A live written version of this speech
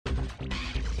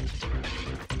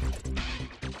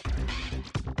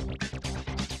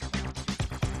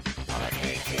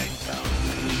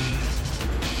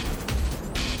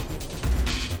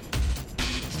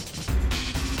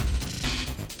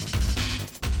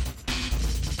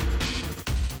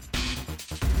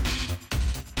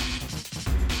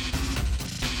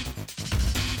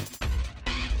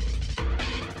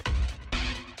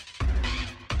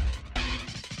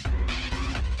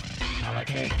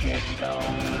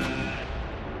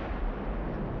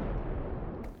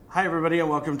Hi, everybody, and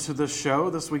welcome to the show.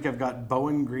 This week I've got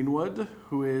Bowen Greenwood,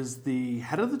 who is the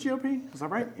head of the GOP. Is that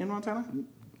right, in Montana?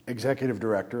 Executive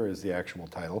Director is the actual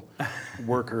title.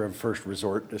 Worker of First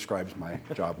Resort describes my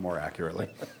job more accurately.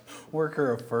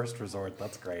 Worker of First Resort,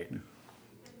 that's great.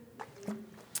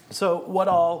 So what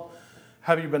all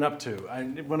have you been up to?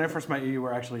 When I first met you, you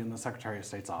were actually in the Secretary of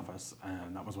State's office,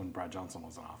 and that was when Brad Johnson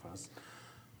was in office.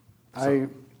 I've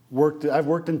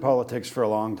worked in politics for a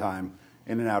long time,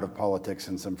 in and out of politics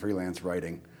and some freelance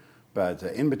writing. But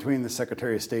in between the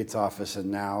Secretary of State's office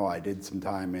and now, I did some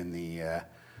time in the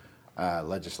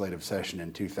legislative session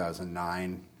in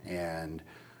 2009. And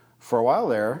for a while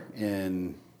there,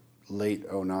 in late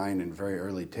 09 and very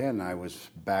early 10, I was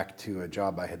back to a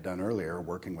job I had done earlier,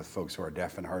 working with folks who are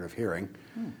deaf and hard of hearing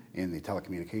in the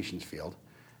telecommunications field.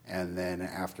 And then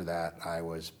after that, I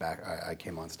was back. I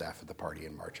came on staff at the party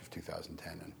in March of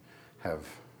 2010 and have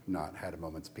not had a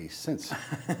moment's peace since.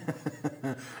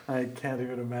 I can't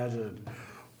even imagine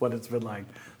what it's been like.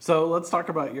 So let's talk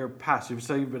about your past. You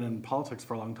say you've been in politics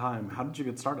for a long time. How did you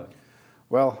get started?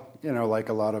 Well, like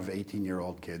a lot of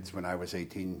 18-year-old kids, when I was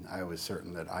 18, I was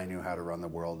certain that I knew how to run the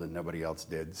world and nobody else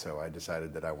did, so I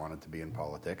decided that I wanted to be in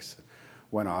politics.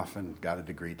 Went off and got a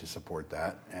degree to support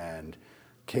that, and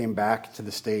came back to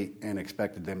the state and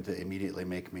expected them to immediately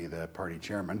make me the party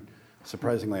chairman.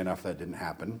 Surprisingly enough, that didn't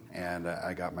happen, and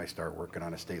I got my start working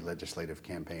on a state legislative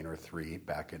campaign or three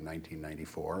back in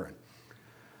 1994.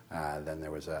 And then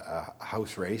there was a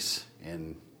House race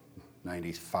in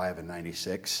 95 and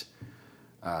 96.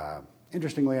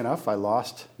 Interestingly enough,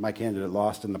 my candidate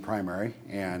lost in the primary,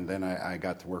 and then I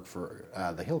got to work for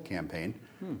the Hill campaign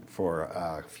for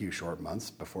a few short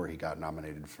months before he got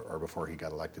nominated before he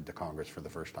got elected to Congress for the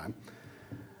first time.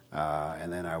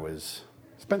 And then I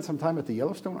spent some time at the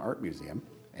Yellowstone Art Museum,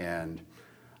 and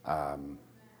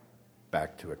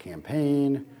back to a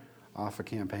campaign, off a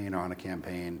campaign, on a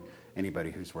campaign.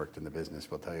 Anybody who's worked in the business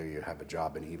will tell you have a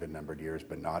job in even-numbered years,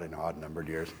 but not in odd-numbered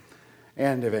years,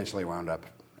 and eventually wound up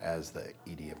as the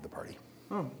ED of the party.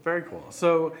 Oh, very cool.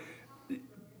 So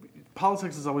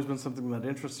politics has always been something that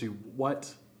interests you.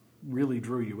 What really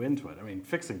drew you into it? I mean,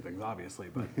 fixing things, obviously,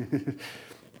 but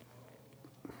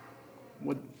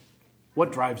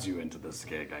what drives you into this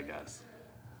gig, I guess?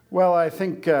 Well, I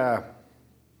think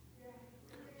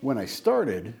when I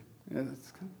started,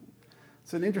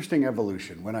 it's an interesting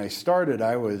evolution. When I started,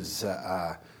 I was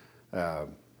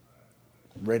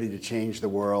ready to change the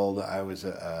world. I was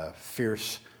a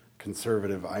fierce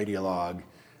conservative ideologue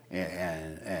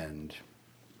and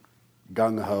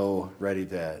gung-ho, ready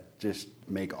to just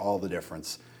make all the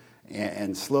difference.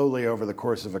 And slowly, over the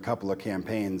course of a couple of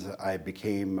campaigns, I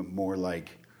became more like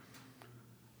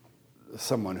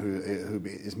someone who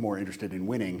is more interested in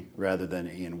winning rather than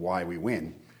in why we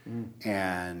win.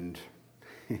 And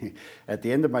at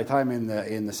the end of my time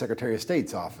in the Secretary of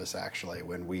State's office, actually,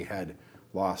 when we had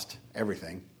lost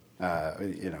everything,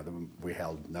 we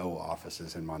held no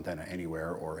offices in Montana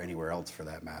anywhere or anywhere else for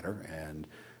that matter, and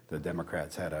the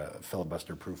Democrats had a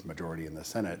filibuster-proof majority in the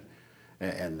Senate,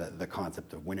 and the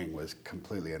concept of winning was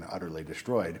completely and utterly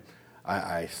destroyed.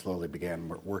 I slowly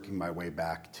began working my way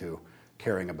back to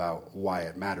caring about why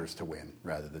it matters to win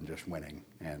rather than just winning.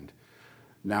 And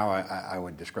now I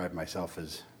would describe myself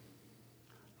as,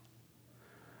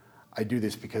 I do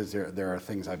this because there are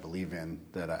things I believe in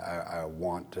that I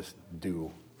want to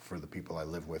do for the people I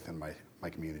live with in my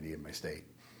community and my state.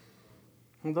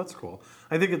 Well, that's cool.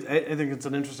 I think it's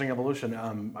an interesting evolution.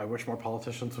 I wish more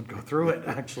politicians would go through it,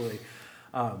 actually.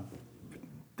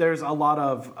 There's a lot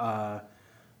of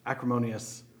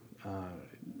acrimonious,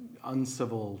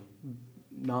 uncivil,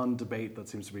 non-debate that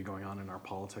seems to be going on in our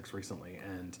politics recently,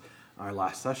 and our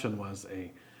last session was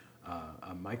a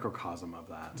microcosm of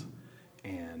that,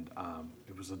 and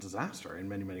it was a disaster in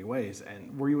many, many ways.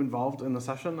 And were you involved in the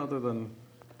session other than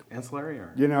ancillary?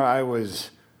 Or? I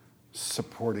was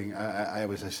supporting. I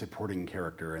was a supporting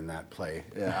character in that play.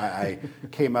 I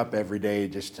came up every day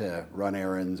just to run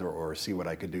errands or see what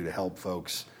I could do to help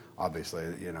folks. Obviously,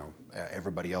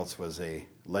 everybody else was a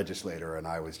legislator, and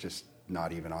I was just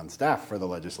not even on staff for the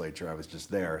legislature. I was just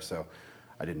there, so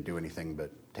I didn't do anything but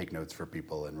take notes for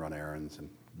people and run errands and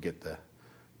get the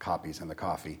copies and the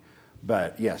coffee.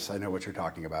 But yes, I know what you're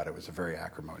talking about. It was a very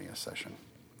acrimonious session.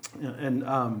 Yeah, and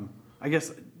I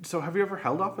guess, so have you ever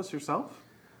held office yourself?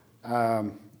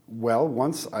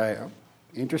 Well,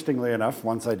 interestingly enough,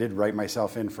 once I did write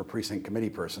myself in for precinct committee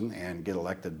person and get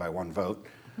elected by one vote.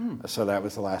 So that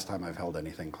was the last time I've held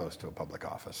anything close to a public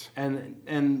office.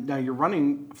 And now you're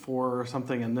running for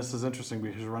something, and this is interesting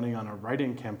because you're running on a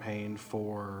write-in campaign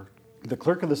for The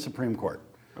clerk of the Supreme Court.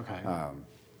 Okay.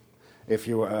 If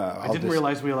you, I didn't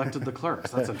realize we elected the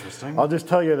clerks. That's interesting. I'll just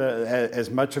tell you as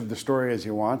much of the story as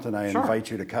you want, and I Sure.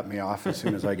 invite you to cut me off as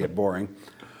soon as I get boring.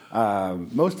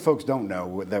 Most folks don't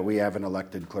know that we have an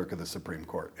elected clerk of the Supreme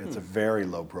Court. It's a very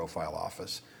low-profile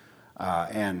office.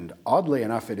 And oddly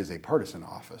enough, it is a partisan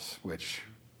office, which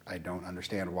I don't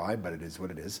understand why, but it is what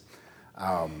it is.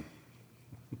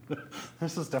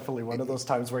 This is definitely one of those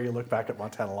times where you look back at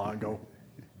Montana law and go,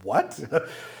 what?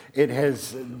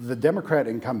 The Democrat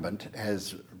incumbent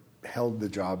has held the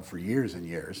job for years and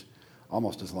years,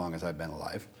 almost as long as I've been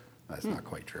alive. That's not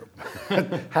quite true.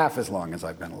 Half as long as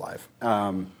I've been alive.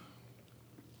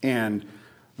 And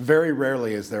very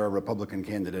rarely is there a Republican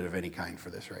candidate of any kind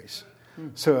for this race.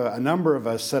 So a number of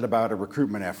us set about a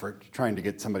recruitment effort trying to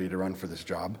get somebody to run for this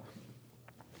job.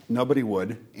 Nobody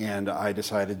would, and I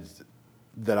decided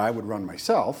that I would run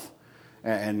myself.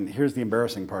 And here's the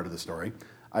embarrassing part of the story.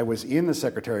 I was in the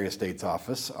Secretary of State's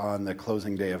office on the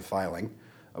closing day of filing,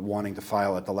 wanting to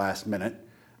file at the last minute,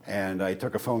 and I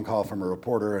took a phone call from a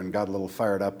reporter and got a little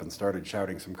fired up and started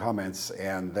shouting some comments,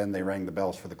 and then they rang the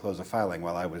bells for the close of filing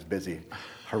while I was busy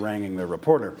haranguing the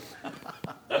reporter.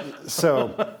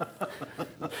 So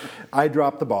I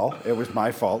dropped the ball. It was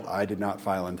my fault. I did not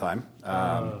file in time.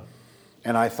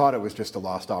 And I thought it was just a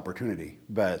lost opportunity.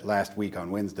 But last week on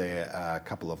Wednesday, a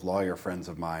couple of lawyer friends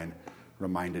of mine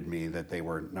reminded me that they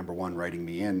were, number one, writing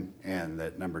me in, and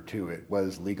that number two, it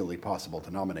was legally possible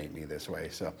to nominate me this way.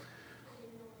 So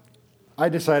I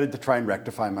decided to try and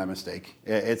rectify my mistake.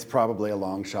 It's probably a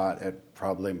long shot. It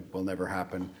probably will never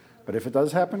happen. But if it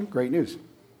does happen, great news.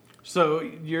 So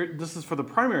this is for the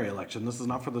primary election. This is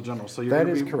not for the general. So you're That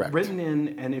going to is be correct. written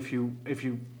in, and if you,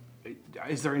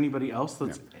 is there anybody else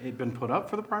that's been put up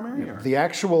for the primary? Or? The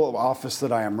actual office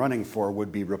that I am running for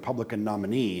would be Republican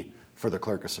nominee for the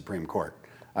clerk of Supreme Court.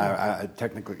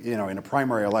 Technically, in a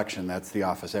primary election, that's the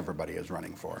office everybody is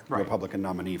running for. Right. Republican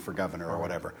nominee for governor or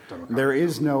whatever. Democrat. There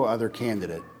is no other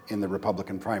candidate in the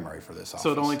Republican primary for this office.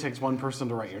 So it only takes one person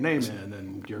to write your name in,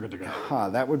 and you're good to go.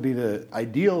 That would be the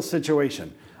ideal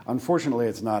situation. Unfortunately,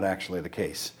 it's not actually the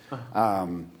case.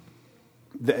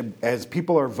 As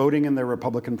people are voting in their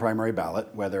Republican primary ballot,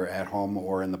 whether at home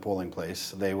or in the polling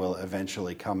place, they will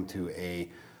eventually come to a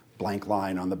blank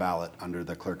line on the ballot under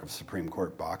the Clerk of Supreme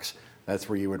Court box. That's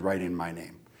where you would write in my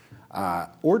name.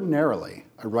 Ordinarily,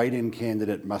 a write-in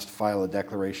candidate must file a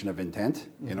declaration of intent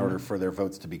in order for their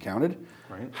votes to be counted.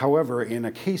 Right. However, in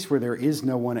a case where there is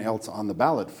no one else on the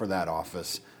ballot for that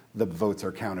office, the votes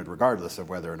are counted regardless of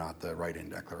whether or not the write-in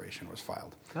declaration was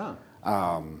filed.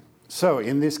 So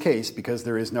in this case, because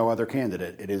there is no other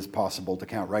candidate, it is possible to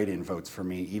count write-in votes for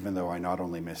me, even though I not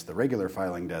only missed the regular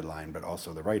filing deadline, but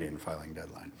also the write-in filing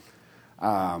deadline.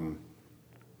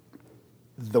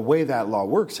 The way that law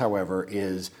works, however,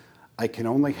 is I can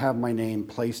only have my name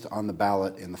placed on the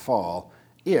ballot in the fall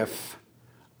if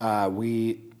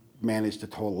we manage to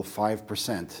total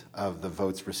 5% of the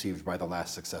votes received by the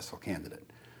last successful candidate,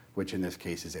 which in this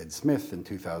case is Ed Smith in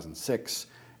 2006,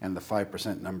 and the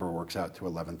 5% number works out to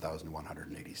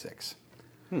 11,186.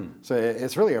 So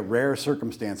it's really a rare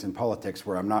circumstance in politics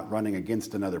where I'm not running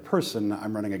against another person,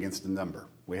 I'm running against a number.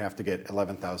 We have to get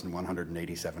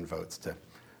 11,187 votes to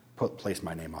place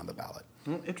my name on the ballot.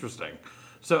 Interesting.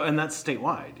 So, and that's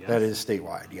statewide, yes? That is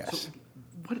statewide, yes.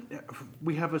 So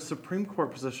we have a Supreme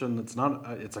Court position that's not,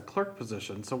 it's a clerk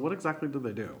position, so what exactly do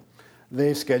they do?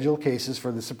 They schedule cases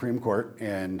for the Supreme Court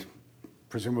and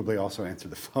presumably also answer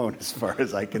the phone as far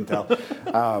as I can tell.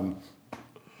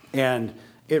 And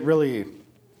it really,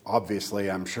 obviously,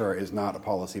 I'm sure, is not a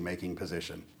policy-making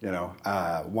position.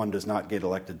 One does not get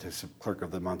elected to clerk of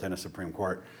the Montana Supreme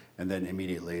Court and then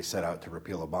immediately set out to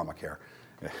repeal Obamacare.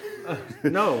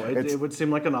 No, it would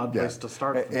seem like an odd place to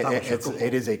start.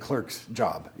 It is a clerk's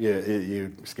job.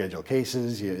 You schedule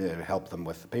cases, you help them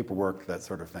with the paperwork, that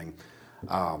sort of thing.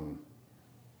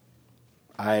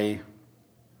 I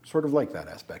sort of like that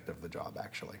aspect of the job,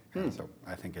 actually. And so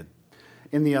I think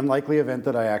in the unlikely event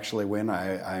that I actually win,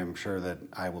 I am sure that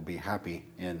I will be happy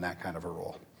in that kind of a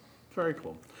role. Very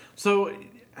cool. So,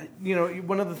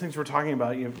 one of the things we're talking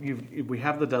about, we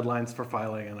have the deadlines for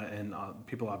filing, and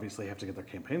people obviously have to get their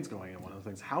campaigns going. And one of the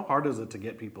things, how hard is it to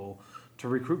get people to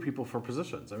recruit people for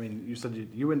positions? I mean, you said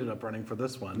you ended up running for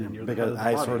this one, and you're the head of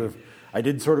the party. I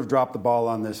did sort of drop the ball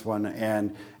on this one,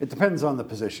 and it depends on the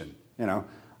position.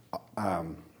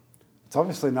 It's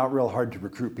obviously not real hard to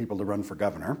recruit people to run for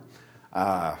governor.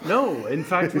 No, in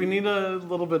fact, we need a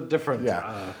little bit different.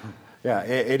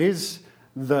 It is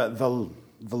the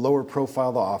lower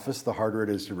profile the office, the harder it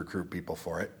is to recruit people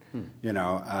for it.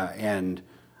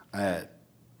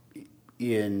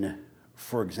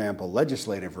 for example,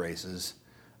 legislative races,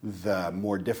 the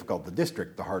more difficult the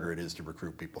district, the harder it is to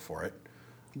recruit people for it.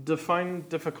 Define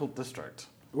difficult district.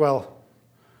 Well,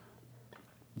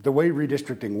 the way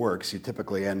redistricting works, you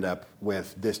typically end up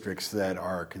with districts that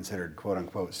are considered quote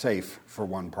unquote safe for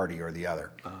one party or the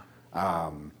other.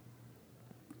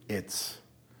 It's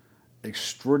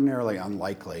extraordinarily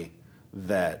unlikely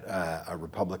that a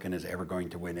Republican is ever going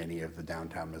to win any of the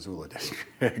downtown Missoula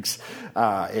districts.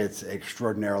 It's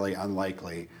extraordinarily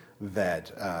unlikely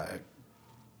that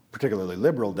particularly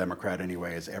liberal Democrat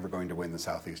anyway is ever going to win the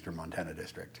southeastern Montana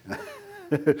district.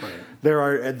 Right. There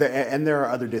are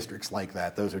other districts like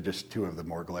that. Those are just two of the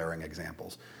more glaring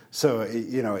examples. So,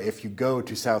 if you go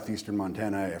to southeastern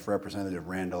Montana, if Representative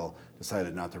Randall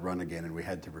decided not to run again and we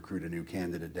had to recruit a new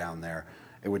candidate down there,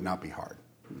 it would not be hard,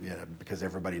 because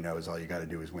everybody knows all you got to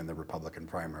do is win the Republican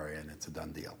primary and it's a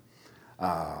done deal.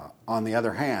 On the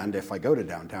other hand, if I go to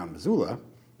downtown Missoula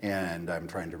and I'm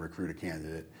trying to recruit a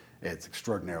candidate, it's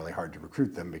extraordinarily hard to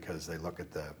recruit them because they look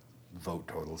at the vote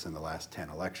totals in the last 10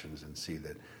 elections and see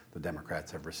that the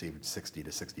Democrats have received 60 to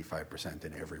 65%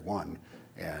 in every one,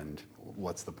 and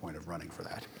what's the point of running for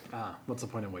that? What's the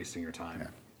point of wasting your time? Yeah.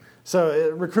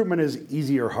 So recruitment is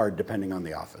easy or hard depending on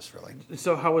the office, really.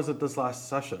 So how was it this last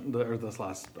session, or this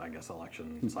last,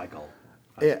 election cycle?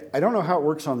 I don't know how it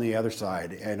works on the other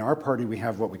side. In our party, we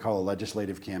have what we call a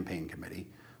legislative campaign committee,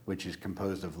 which is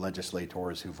composed of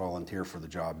legislators who volunteer for the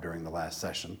job during the last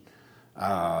session,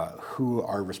 who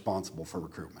are responsible for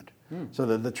recruitment. So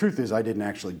the truth is I didn't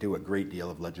actually do a great deal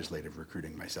of legislative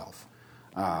recruiting myself.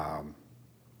 I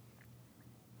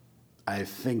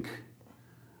think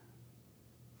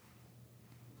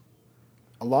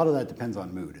a lot of that depends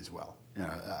on mood as well.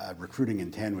 Recruiting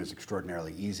in 10 was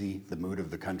extraordinarily easy. The mood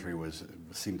of the country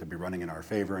seemed to be running in our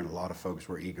favor, and a lot of folks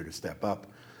were eager to step up.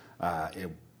 It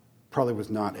probably was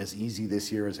not as easy this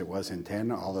year as it was in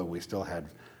 10, although we still had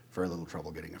very little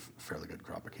trouble getting a fairly good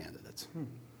crop of candidates.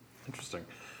 Interesting.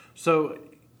 So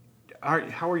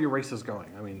how are your races going?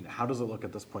 I mean, how does it look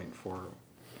at this point for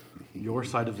your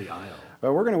side of the aisle?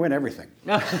 Well, we're going to win everything.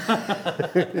 You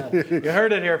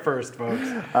heard it here first, folks.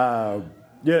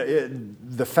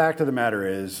 The fact of the matter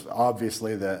is,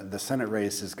 obviously, the Senate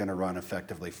race is going to run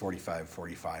effectively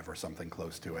 45-45 or something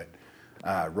close to it,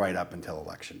 right up until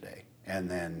Election Day. And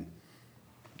then...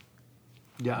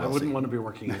 I wouldn't want to be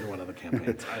working either one of the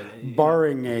campaigns.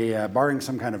 Barring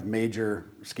some kind of major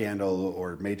scandal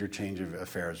or major change of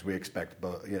affairs,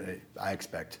 I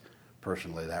expect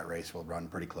personally that race will run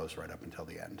pretty close right up until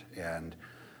the end. And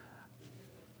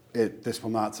this will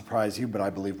not surprise you, but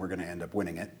I believe we're going to end up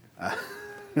winning it.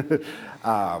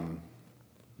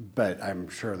 But I'm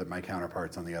sure that my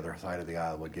counterparts on the other side of the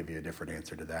aisle would give you a different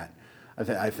answer to that.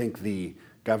 I think the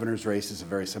governor's race is a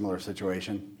very similar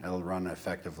situation. It'll run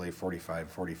effectively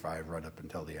 45-45 right up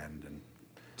until the end. And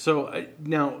so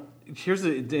now, here's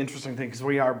the interesting thing, because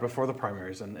we are before the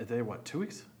primaries, and they 2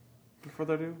 weeks before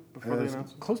they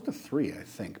announce? Close to 3, I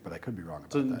think, but I could be wrong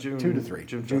about that. June, 2 to 3.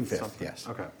 June 5th, something. yes.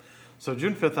 Okay. So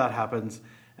June 5th that happens,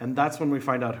 and that's when we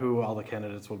find out who all the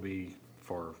candidates will be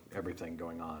for everything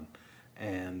going on.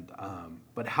 And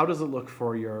but how does it look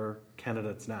for your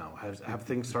candidates now? Have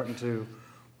things starting to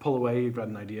pull away? You've got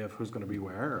an idea of who's going to be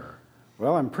where? Or?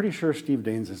 Well, I'm pretty sure Steve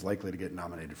Daines is likely to get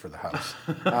nominated for the House.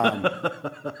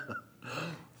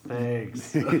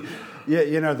 Thanks.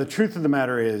 The truth of the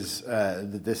matter is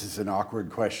that this is an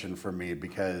awkward question for me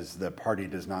because the party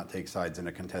does not take sides in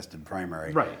a contested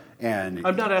primary. Right. And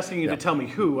I'm not asking you to tell me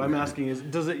who. I'm asking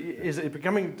is it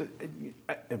becoming?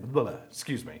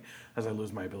 Excuse me, as I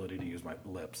lose my ability to use my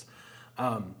lips.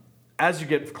 As you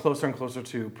get closer and closer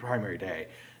to primary day,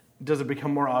 does it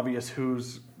become more obvious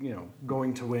who's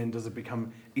going to win? Does it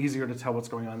become easier to tell what's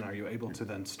going on? Are you able to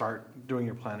then start doing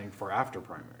your planning for after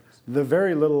primaries? The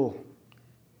very little.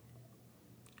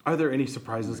 Are there any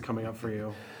surprises coming up for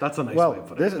you? That's a nice way of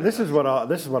putting it. This is what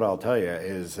I'll tell you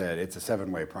is that it's a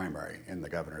 7-way primary in the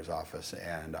governor's office,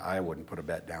 and I wouldn't put a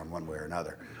bet down one way or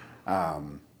another.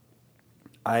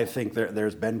 I think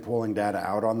there's been polling data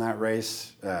out on that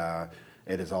race.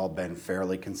 It has all been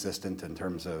fairly consistent in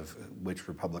terms of which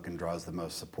Republican draws the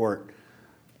most support.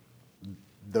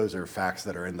 Those are facts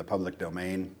that are in the public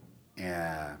domain,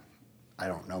 and I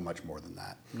don't know much more than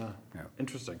that. No. Yeah.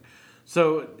 Interesting.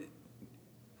 So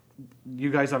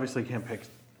you guys obviously can't pick,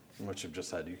 what you've just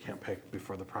said, you can't pick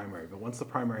before the primary, but once the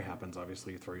primary happens,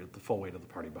 obviously you throw the full weight of the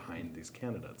party behind these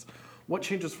candidates. What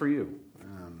changes for you?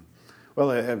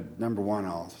 Well, number one,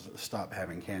 I'll stop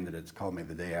having candidates call me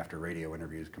the day after radio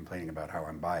interviews complaining about how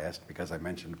I'm biased because I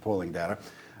mentioned polling data.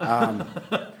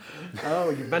 Oh,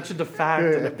 you mentioned a fact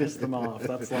and it pissed them off.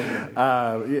 That's lovely.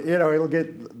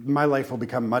 My life will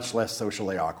become much less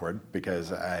socially awkward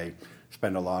because I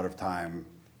spend a lot of time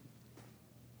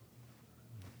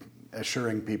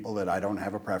assuring people that I don't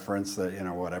have a preference, that,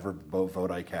 whatever vote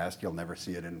I cast, you'll never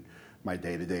see it in my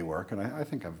day-to-day work, and I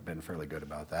think I've been fairly good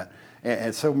about that.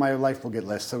 And so my life will get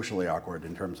less socially awkward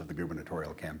in terms of the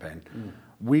gubernatorial campaign.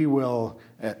 We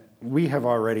have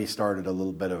already started a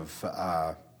little bit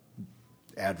of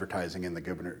advertising in the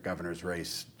governor's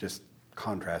race, just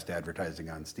contrast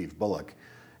advertising on Steve Bullock.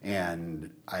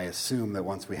 And I assume that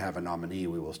once we have a nominee,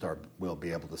 we'll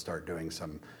be able to start doing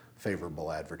some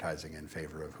favorable advertising in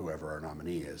favor of whoever our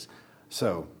nominee is.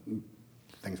 So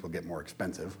things will get more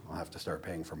expensive. I'll have to start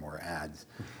paying for more ads.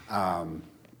 The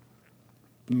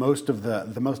most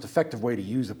effective way to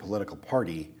use a political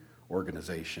party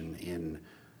organization in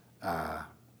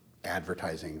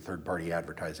advertising, third-party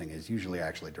advertising, is usually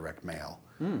actually direct mail.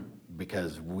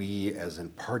 Because we, as a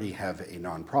party, have a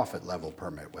nonprofit level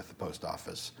permit with the post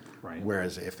office. Right.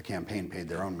 Whereas if the campaign paid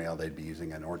their own mail, they'd be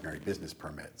using an ordinary business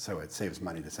permit. So it saves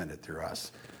money to send it through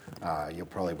us. You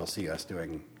probably will see us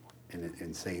doing an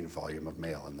insane volume of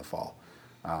mail in the fall.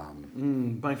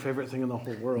 My favorite thing in the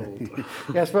whole world.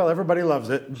 Yes, well, everybody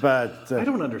loves it, but I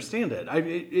don't understand it.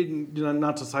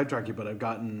 Not to sidetrack you, but I've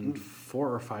gotten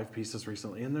 4 or 5 pieces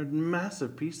recently, and they're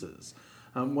massive pieces.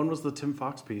 One was the Tim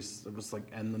Fox piece. It was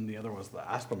and then the other was the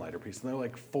Aspen Lighter piece, and they're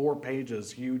 4 pages,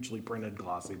 hugely printed,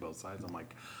 glossy, both sides. I'm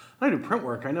like, I do print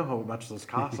work. I know how much this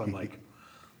costs. I'm like,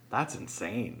 that's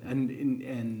insane,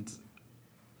 and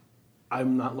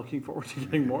I'm not looking forward to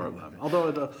getting more of them. Although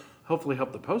it'll hopefully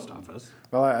help the post office.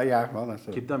 Well, that's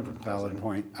a keep them from valid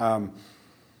closing. point.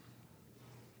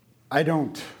 I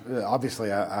don't. Obviously,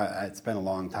 it's been a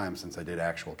long time since I did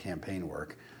actual campaign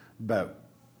work, but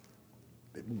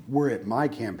were it my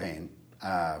campaign,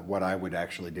 what I would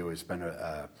actually do is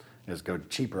is go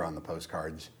cheaper on the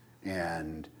postcards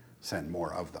and send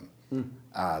more of them.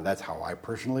 That's how I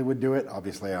personally would do it.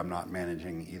 Obviously, I'm not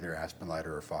managing either Aspen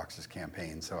Lighter or Fox's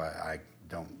campaign, so I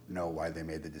don't know why they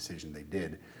made the decision they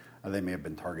did. They may have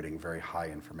been targeting very high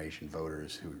information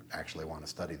voters who actually want to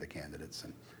study the candidates,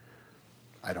 and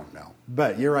I don't know.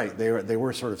 But you're right, they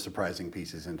were sort of surprising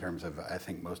pieces in terms of, I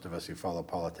think most of us who follow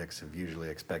politics have usually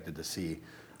expected to see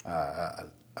a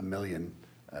million,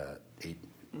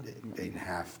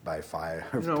 8.5 by 5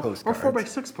 postcards. Or 4 by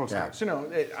 6 postcards.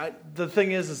 Yeah. The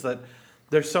thing is that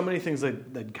there's so many things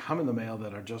that come in the mail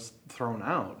that are just thrown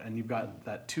out, and you've got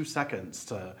that 2 seconds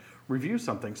to review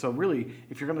something. So really,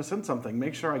 if you're going to send something,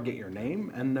 make sure I get your name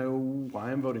and know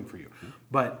why I'm voting for you.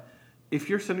 But if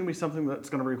you're sending me something that's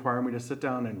going to require me to sit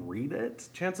down and read it,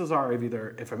 chances are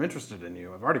if I'm interested in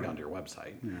you, I've already gone to your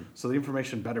website. Yeah. So the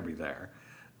information better be there.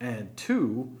 And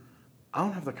 2, I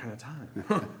don't have that kind of time.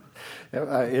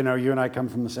 You and I come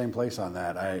from the same place on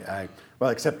that.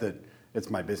 Well, except that it's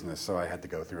my business, so I had to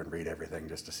go through and read everything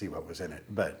just to see what was in it.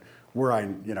 But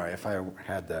if I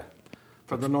had the...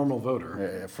 For the normal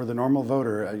voter. For the normal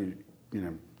voter,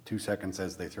 2 seconds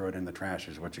as they throw it in the trash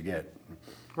is what you get.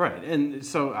 Right, and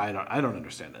so I don't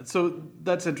understand it. So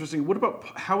that's interesting. What about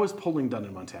how is polling done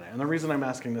in Montana? And the reason I'm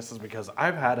asking this is because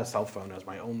I've had a cell phone as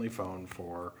my only phone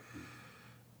for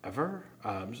ever,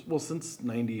 since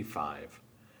 '95,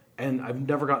 and I've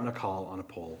never gotten a call on a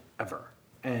poll ever.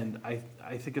 And I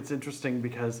think it's interesting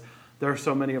because there are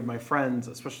so many of my friends,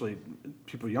 especially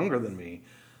people younger than me,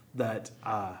 that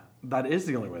is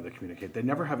the only way they communicate. They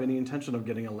never have any intention of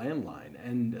getting a landline.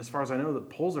 And as far as I know, the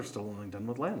polls are still only done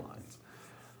with landlines.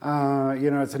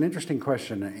 It's an interesting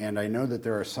question, and I know that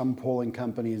there are some polling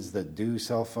companies that do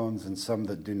cell phones and some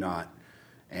that do not.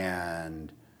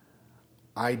 And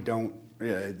I'm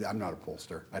not a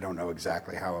pollster. I don't know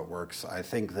exactly how it works. I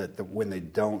think that when they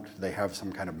don't, they have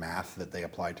some kind of math that they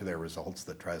apply to their results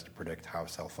that tries to predict how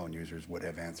cell phone users would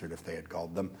have answered if they had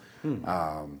called them.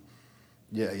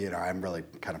 I'm really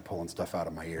kind of pulling stuff out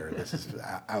of my ear. This is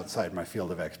outside my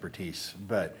field of expertise.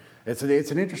 But it's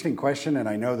an interesting question, and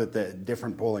I know that the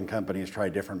different polling companies try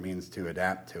different means to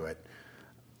adapt to it.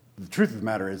 The truth of the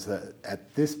matter is that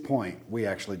at this point, we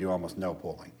actually do almost no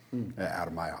polling out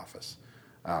of my office.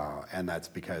 And that's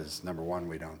because, number one,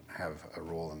 we don't have a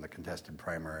role in the contested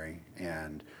primary,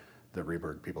 and the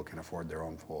Rehberg people can afford their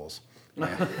own polls.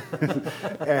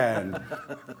 And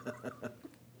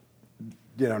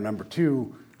number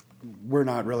two, we're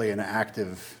not really an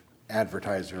active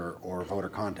advertiser or voter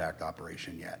contact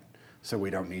operation yet, so we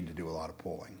don't need to do a lot of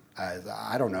polling.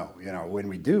 I don't know. When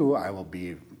we do, I will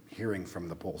be hearing from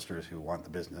the pollsters who want the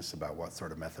business about what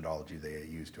sort of methodology they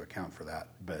use to account for that.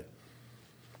 But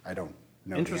I don't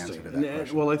know the answer to that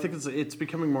question. Well, I think it's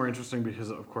becoming more interesting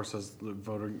because, of course, as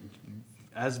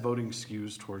voting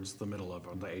skews towards the middle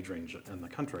of the age range in the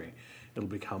country, it'll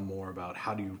become more about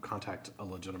how do you contact a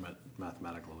legitimate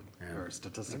mathematical or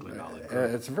statistically valid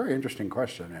group. It's a very interesting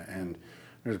question, and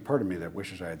there's a part of me that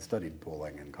wishes I had studied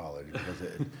polling in college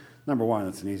because, number one,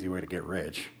 it's an easy way to get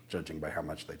rich, judging by how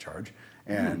much they charge,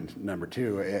 and number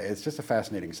two, it's just a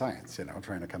fascinating science,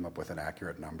 trying to come up with an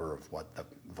accurate number of what the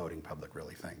voting public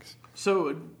really thinks.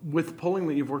 So, with polling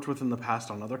that you've worked with in the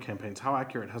past on other campaigns, how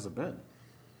accurate has it been?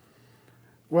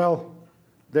 Well,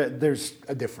 there's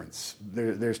a difference.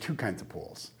 There's two kinds of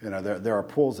polls. There are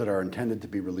polls that are intended to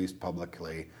be released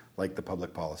publicly, like the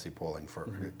public policy polling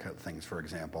for things, for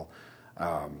example,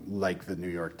 like the New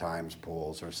York Times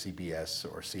polls or CBS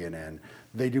or CNN.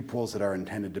 They do polls that are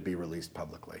intended to be released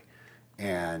publicly,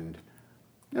 and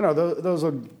those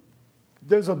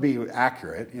will be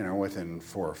accurate, within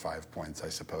 4 or 5 points, I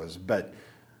suppose. But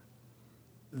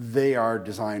they are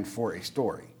designed for a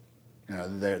story.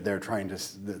 They're trying to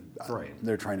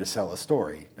they're trying to sell a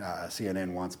story.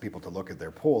 CNN wants people to look at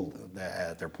their poll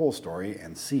story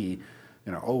and see,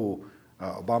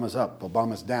 Obama's up,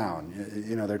 Obama's down.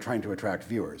 They're trying to attract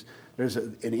viewers. There's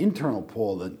an internal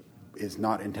poll that is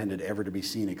not intended ever to be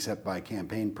seen except by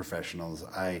campaign professionals.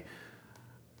 I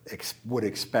would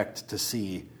expect to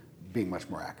see being much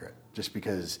more accurate, just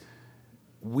because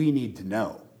we need to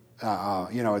know.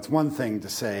 It's one thing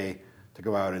to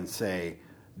go out and say,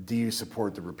 do you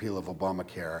support the repeal of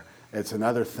Obamacare? It's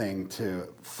another thing to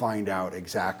find out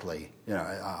exactly,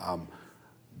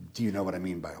 do you know what I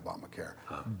mean by Obamacare?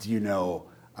 Do you know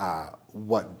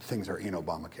what things are in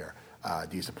Obamacare?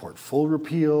 Do you support full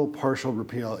repeal, partial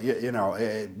repeal?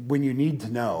 When you need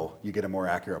to know, you get a more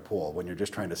accurate poll. When you're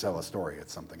just trying to sell a story,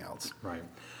 it's something else. Right.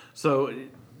 So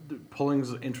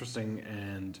polling's interesting,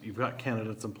 and you've got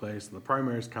candidates in place, and the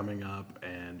primary's coming up,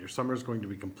 and your summer's going to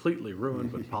be completely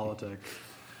ruined with politics.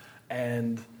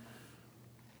 And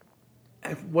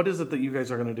what is it that you guys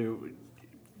are going to do?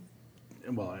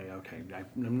 Well,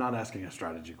 I'm not asking a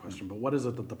strategy question, but what is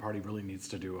it that the party really needs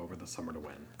to do over the summer to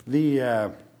win?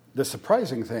 The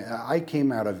surprising thing, I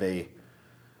came out of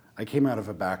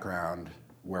a background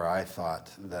where I thought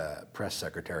the press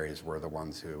secretaries were the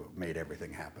ones who made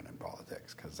everything happen in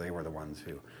politics, because they were the ones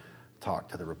who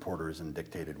talked to the reporters and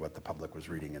dictated what the public was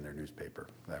reading in their newspaper.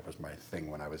 That was my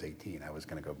thing when I was 18. I was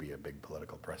going to go be a big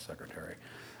political press secretary.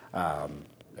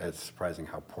 It's surprising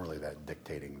how poorly that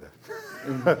dictating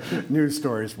the news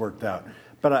stories worked out.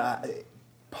 But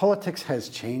politics has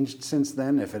changed since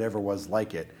then, if it ever was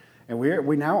like it. And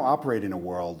we now operate in a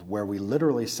world where we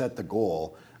literally set the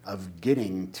goal of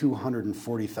getting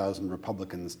 240,000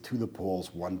 Republicans to the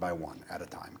polls one by one at a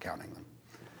time, counting them.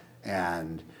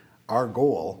 And our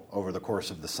goal over the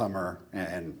course of the summer,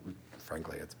 and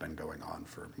frankly, it's been going on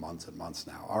for months and months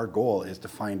now, our goal is to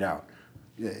find out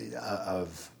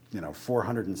of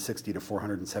 460 to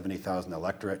 470,000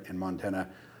 electorate in Montana,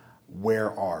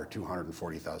 where are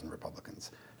 240,000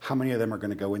 Republicans? How many of them are going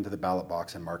to go into the ballot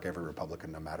box and mark every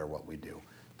Republican no matter what we do?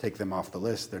 Take them off the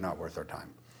list, they're not worth our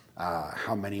time.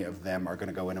 How many of them are going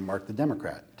to go in and mark the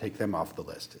Democrat? Take them off the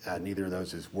list. Neither of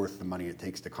those is worth the money it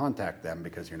takes to contact them,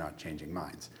 because you're not changing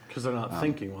minds. Because they're not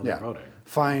thinking while they're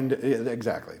voting.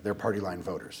 Exactly. They're party line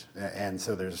voters. And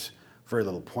so there's very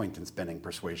little point in spending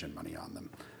persuasion money on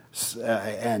them. So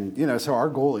our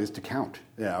goal is to count,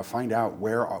 find out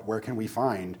where can we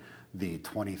find the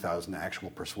 20,000 actual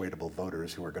persuadable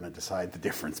voters who are going to decide the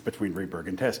difference between Rehberg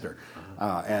and Tester.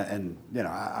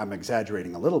 I'm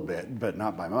exaggerating a little bit, but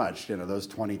not by much. Those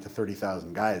 20 to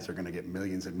 30,000 guys are going to get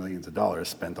millions and millions of dollars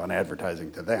spent on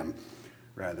advertising to them,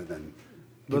 rather than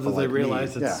whether they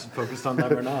realize it's focused on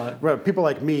them or not. Well, people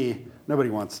like me, nobody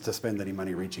wants to spend any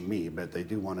money reaching me, but they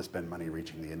do want to spend money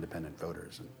reaching the independent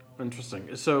voters.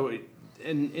 Interesting. So,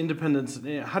 in independence,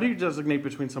 how do you designate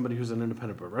between somebody who's an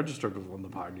independent but registered with one of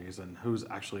the parties and who's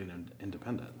actually an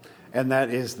independent? And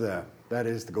that is the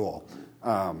goal.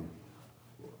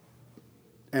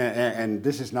 And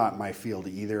this is not my field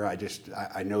either.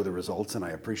 I know the results and I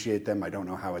appreciate them. I don't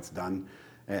know how it's done.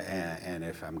 And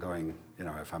if I'm going,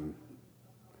 if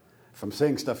I'm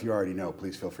saying stuff you already know,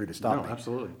 please feel free to stop me. No,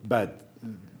 absolutely. But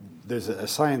there's a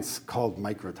science called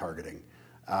micro-targeting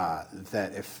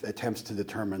that attempts to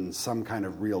determine some kind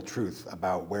of real truth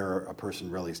about where a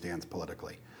person really stands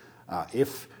politically.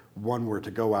 If one were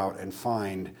to go out and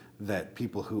find that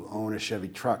people who own a Chevy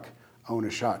truck, own a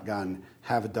shotgun,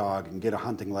 have a dog, and get a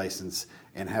hunting license,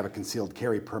 and have a concealed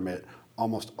carry permit,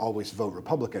 almost always vote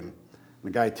Republican, and the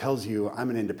guy tells you, I'm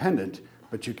an independent,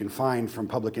 but you can find from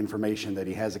public information that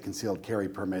he has a concealed carry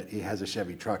permit, he has a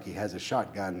Chevy truck, he has a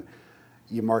shotgun,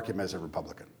 you mark him as a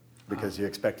Republican because you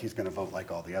expect he's going to vote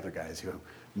like all the other guys who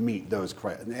meet those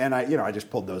criteria. And I just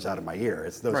pulled those out of my ear.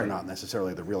 Those are not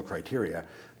necessarily the real criteria,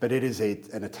 but it is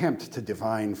an attempt to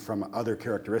divine from other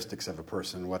characteristics of a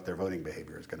person what their voting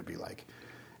behavior is going to be like.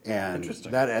 And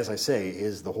that, as I say,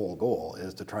 is the whole goal,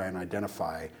 is to try and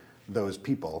identify those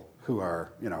people who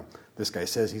are, this guy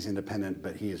says he's independent,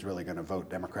 but he is really going to vote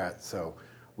Democrat, so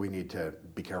we need to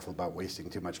be careful about wasting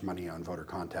too much money on voter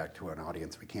contact to an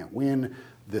audience we can't win.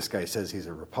 This guy says he's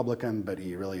a Republican, but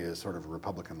he really is sort of a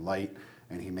Republican light,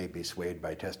 and he may be swayed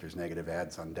by Tester's negative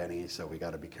ads on Denny, so we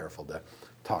got to be careful to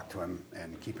talk to him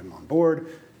and keep him on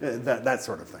board, that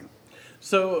sort of thing.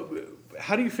 So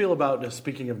how do you feel about,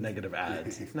 speaking of negative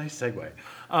ads, nice segue,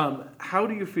 how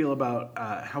do you feel about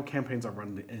how campaigns are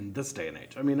run in this day and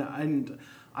age? I mean,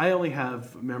 I only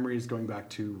have memories going back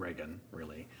to Reagan,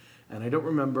 really, and I don't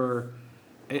remember.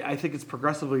 I think it's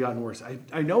progressively gotten worse.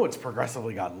 I know it's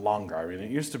progressively gotten longer. I mean,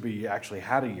 it used to be you actually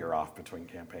had a year off between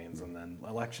campaigns, and then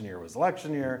election year was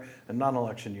election year, and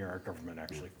non-election year our government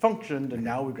actually functioned, and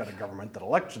now we've got a government that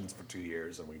elections for 2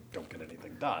 years, and we don't get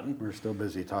anything done. We're still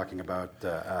busy talking about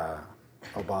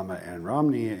Obama and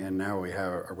Romney, and now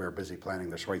we're busy planning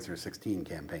the Schweitzer 16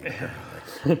 campaign.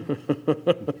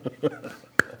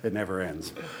 It never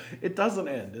ends. It doesn't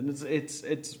end, and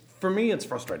it's for me, it's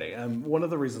frustrating. One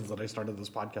of the reasons that I started this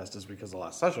podcast is because the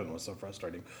last session was so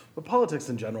frustrating. But politics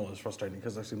in general is frustrating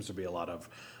because there seems to be a lot of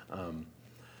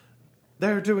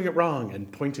they're doing it wrong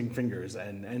and pointing fingers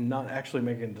and not actually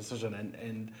making a decision.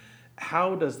 And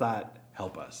how does that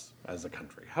help us as a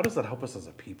country? How does that help us as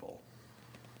a people?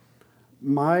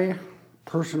 My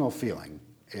personal feeling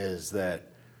is that,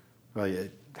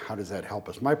 how does that help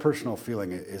us? My personal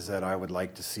feeling is that I would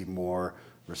like to see more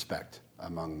respect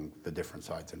among the different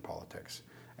sides in politics,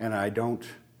 and I don't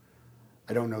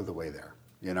know the way there.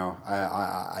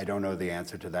 I don't know the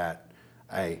answer to that.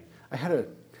 I had a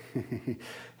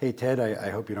hey Ted,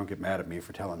 I hope you don't get mad at me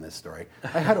for telling this story.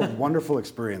 I had a wonderful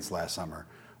experience last summer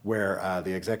where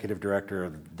the executive director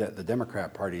of the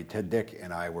Democrat Party, Ted Dick,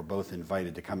 and I were both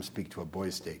invited to come speak to a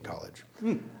Boys State College,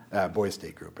 Boys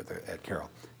State group at Carroll,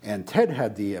 and Ted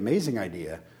had the amazing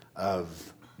idea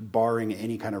of barring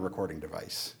any kind of recording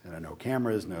device. No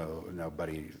cameras,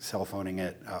 nobody cell phoning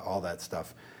it, all that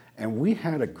stuff. And we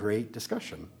had a great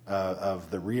discussion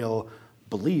of the real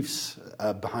beliefs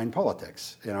behind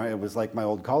politics. It was like my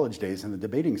old college days in the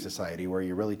debating society where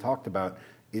you really talked about,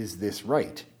 is this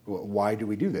right? Why do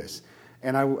we do this?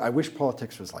 And I wish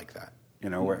politics was like that.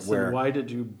 So why did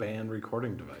you ban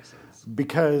recording devices?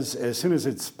 Because as soon as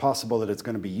it's possible that it's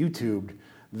going to be YouTubed,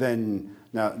 then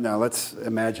now let's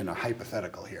imagine a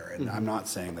hypothetical here, and I'm not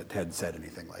saying that Ted said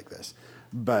anything like this,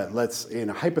 but in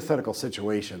a hypothetical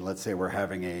situation, let's say we're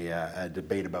having a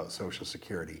debate about Social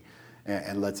Security,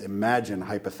 and let's imagine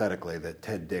hypothetically that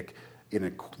Ted Dick,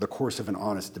 in the course of an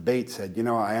honest debate, said,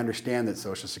 I understand that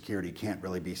Social Security can't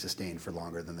really be sustained for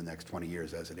longer than the next 20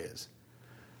 years as it is.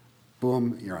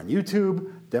 Boom, you're on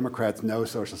YouTube. Democrats know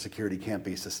Social Security can't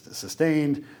be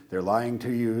sustained. They're lying to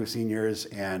you, seniors,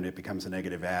 and it becomes a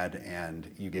negative ad, and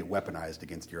you get weaponized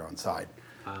against your own side.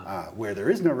 Where there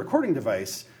is no recording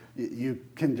device, you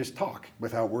can just talk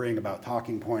without worrying about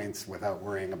talking points, without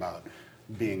worrying about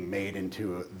being made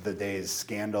into the day's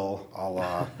scandal, a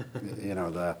la,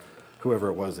 whoever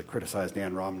it was that criticized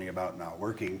Dan Romney about not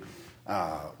working.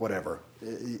 Whatever.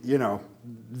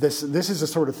 This is the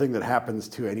sort of thing that happens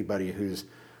to anybody who's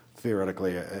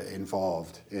theoretically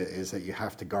involved, is that you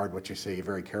have to guard what you say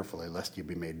very carefully, lest you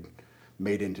be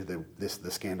made into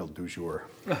the scandal du jour.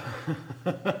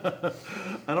 I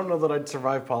don't know that I'd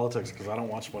survive politics because I don't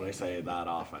watch what I say that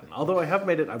often. Although I have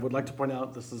made it, I would like to point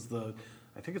out this is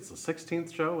I think it's the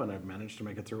 16th show, and I've managed to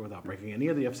make it through without breaking any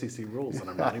of the FCC rules, and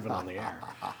I'm not even on the air.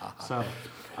 So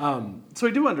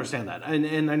I do understand that.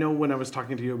 And I know when I was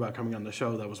talking to you about coming on the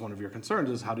show, that was one of your concerns,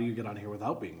 is how do you get on here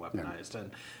without being weaponized?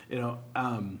 Yeah.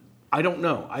 And, I don't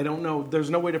know. There's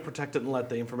no way to protect it and let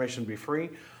the information be free.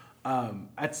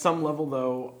 At some level,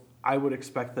 though, I would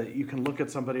expect that you can look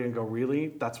at somebody and go,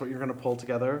 really? That's what you're going to pull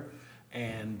together?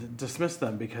 And dismiss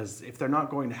them, because if they're not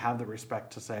going to have the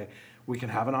respect to say, we can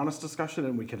have an honest discussion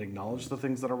and we can acknowledge the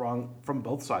things that are wrong from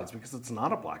both sides, because it's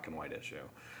not a black and white issue.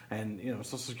 And,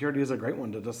 Social Security is a great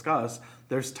one to discuss.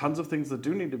 There's tons of things that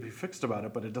do need to be fixed about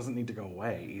it, but it doesn't need to go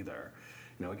away either.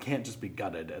 It can't just be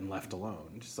gutted and left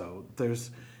alone. So there's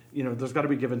got to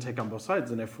be give and take on both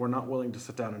sides. And if we're not willing to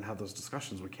sit down and have those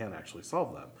discussions, we can't actually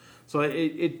solve them. So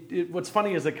what's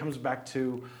funny is it comes back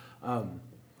to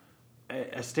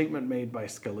a statement made by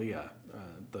Scalia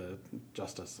the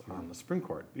justice on the Supreme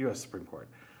Court, U.S. Supreme Court,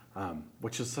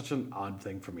 which is such an odd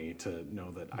thing for me to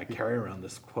know that I carry around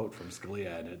this quote from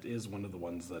Scalia, and it is one of the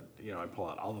ones that I pull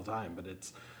out all the time. But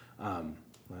it's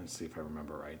let's see if I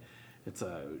remember right. It's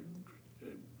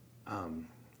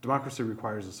democracy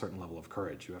requires a certain level of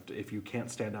courage. You have to, if you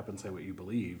can't stand up and say what you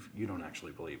believe, you don't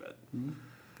actually believe it.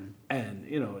 Mm-hmm. And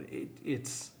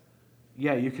it's.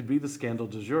 Yeah, you could be the scandal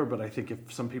du jour, but I think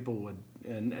if some people would,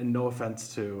 and no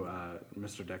offense to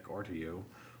Mr. Dick or to you,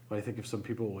 but I think if some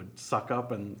people would suck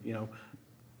up and, you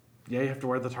have to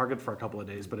wear the target for a couple of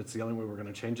days, but it's the only way we're going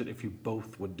to change it. If you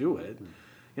both would do it,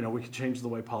 we could change the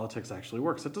way politics actually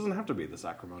works. It doesn't have to be this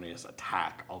acrimonious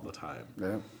attack all the time.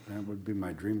 Yeah, that would be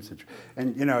my dream situation.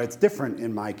 And, it's different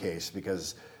in my case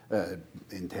because,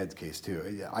 in Ted's case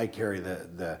too, I carry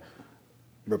the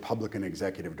Republican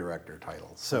executive director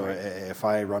title. So if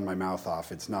I run my mouth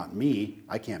off, it's not me.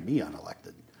 I can't be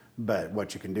unelected. But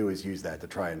what you can do is use that to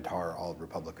try and tar all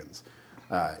Republicans.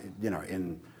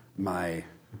 In my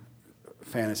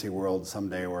fantasy world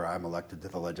someday where I'm elected to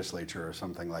the legislature or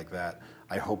something like that,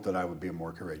 I hope that I would be a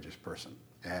more courageous person.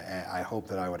 I hope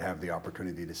that I would have the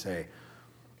opportunity to say,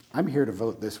 I'm here to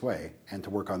vote this way and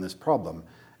to work on this problem.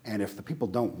 And if the people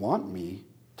don't want me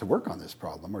to work on this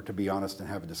problem or to be honest and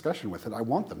have a discussion with it, I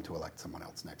want them to elect someone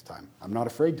else next time. I'm not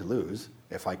afraid to lose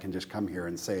if I can just come here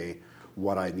and say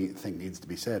what I think needs to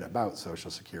be said about Social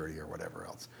Security or whatever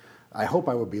else. I hope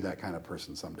I would be that kind of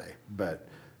person someday, but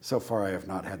so far I have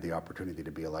not had the opportunity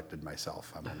to be elected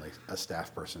myself. I'm only a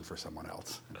staff person for someone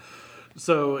else.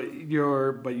 So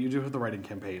but you do have the write-in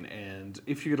campaign, and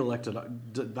if you get elected,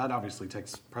 that obviously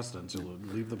takes precedence. You'll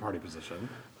leave the party position.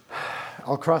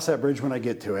 I'll cross that bridge when I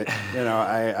get to it.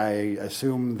 I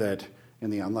assume that in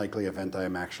the unlikely event I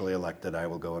am actually elected, I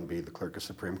will go and be the clerk of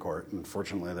Supreme Court. And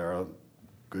fortunately, there are a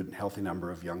good, healthy number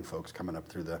of young folks coming up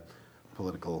through the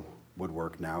political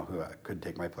woodwork now who could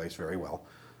take my place very well.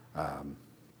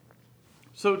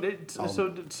 So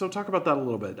talk about that a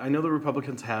little bit. I know the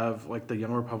Republicans have the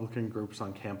young Republican groups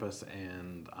on campus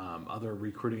and other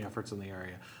recruiting efforts in the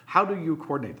area. How do you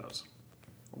coordinate those?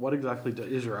 What exactly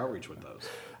is your outreach with those?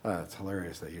 It's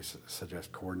hilarious that you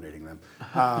suggest coordinating them.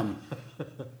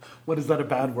 What, is that a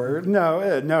bad word? No.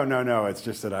 It's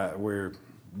just that we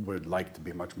would like to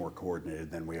be much more coordinated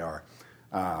than we are.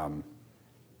 For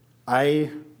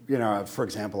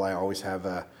example, I always have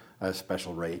a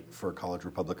special rate for college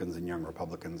Republicans and young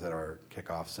Republicans at our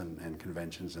kickoffs and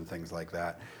conventions and things like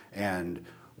that. And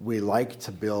we like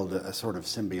to build a sort of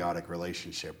symbiotic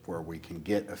relationship where we can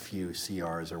get a few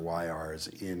CRs or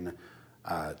YRs in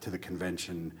to the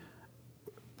convention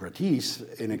gratis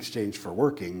in exchange for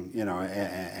working,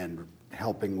 and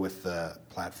helping with the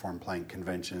platform plank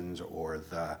conventions or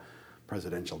the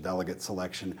presidential delegate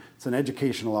selection. It's an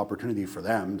educational opportunity for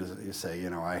them to say,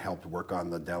 I helped work on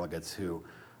the delegates who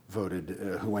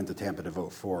went to Tampa to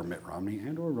vote for Mitt Romney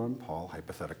and or Ron Paul,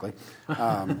 hypothetically. Do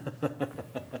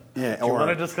you want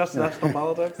to discuss national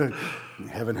politics?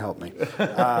 Heaven help me.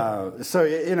 So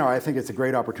I think it's a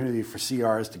great opportunity for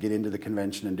CRs to get into the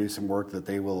convention and do some work that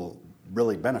they will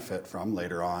really benefit from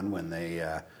later on when they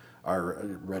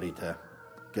are ready to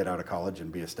get out of college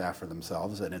and be a staffer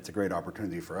themselves. And it's a great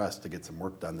opportunity for us to get some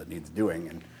work done that needs doing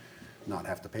and not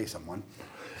have to pay someone.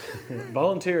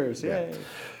 Volunteers, yay. Yeah.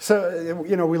 So,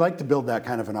 we like to build that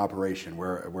kind of an operation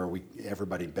where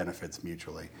everybody benefits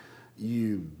mutually.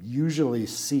 You usually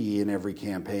see in every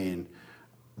campaign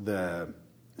the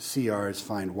CRs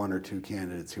find one or two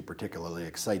candidates who particularly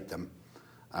excite them.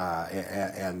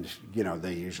 And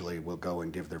they usually will go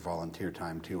and give their volunteer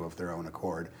time too of their own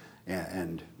accord.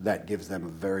 And that gives them a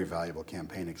very valuable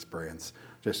campaign experience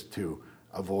just to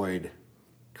avoid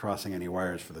crossing any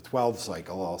wires for the 12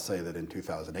 cycle. I'll say that in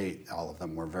 2008, all of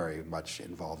them were very much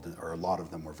involved or a lot of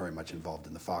them were very much involved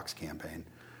in the Fox campaign.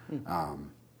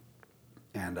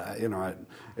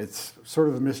 It's sort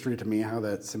of a mystery to me how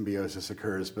that symbiosis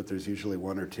occurs, but there's usually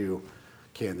one or two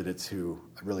candidates who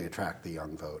really attract the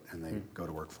young vote, and they go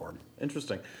to work for them.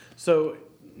 Interesting. So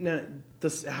now,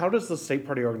 how does the state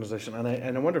party organization,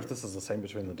 and I wonder if this is the same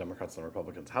between the Democrats and the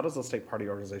Republicans, how does the state party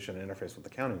organization interface with the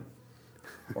county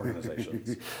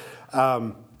organizations?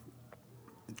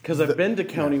 Because I've been to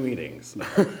county meetings.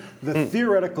 The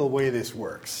theoretical way this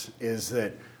works is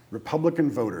that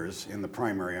Republican voters in the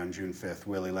primary on June 5th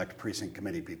will elect precinct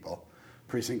committee people.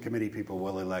 Precinct committee people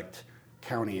will elect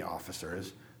county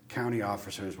officers. County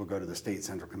officers will go to the state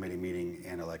central committee meeting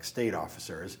and elect state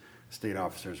officers. State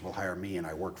officers will hire me and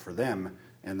I work for them,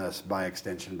 and thus by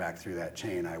extension back through that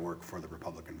chain I work for the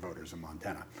Republican voters in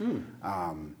Montana.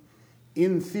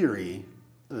 In theory,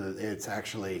 it's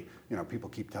actually, people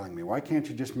keep telling me, why can't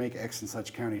you just make X and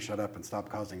such county shut up and stop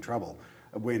causing trouble?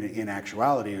 when in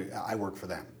actuality, I work for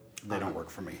them. They don't work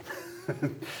for me.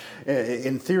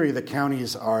 In theory, the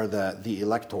counties are the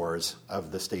electors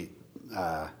of the state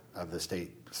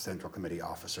Central Committee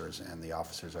officers, and the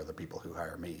officers are the people who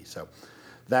hire me. So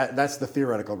that's the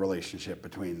theoretical relationship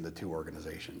between the two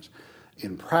organizations.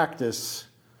 In practice,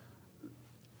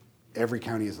 every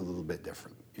county is a little bit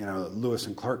different. Lewis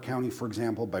and Clark County, for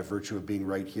example, by virtue of being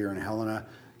right here in Helena,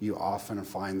 you often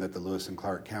find that the Lewis and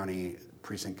Clark County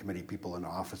precinct committee people and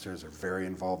officers are very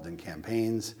involved in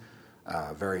campaigns,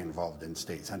 very involved in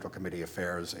state central committee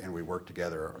affairs, and we work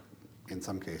together in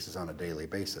some cases on a daily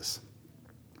basis.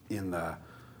 In the,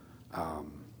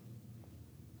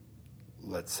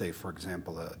 let's say, for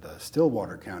example, the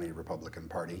Stillwater County Republican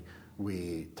Party,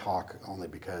 we talk only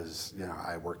because,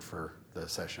 I worked for the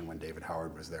session when David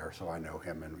Howard was there, so I know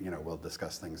him, and, we'll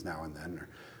discuss things now and then.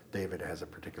 David has a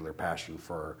particular passion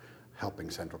for helping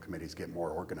central committees get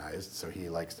more organized, so he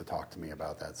likes to talk to me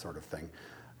about that sort of thing.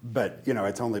 But,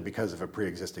 it's only because of a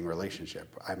pre-existing relationship.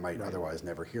 I might otherwise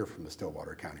never hear from the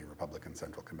Stillwater County Republican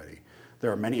Central Committee.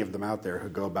 There are many of them out there who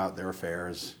go about their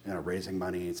affairs, raising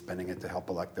money, spending it to help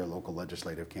elect their local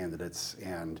legislative candidates,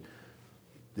 and,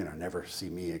 never see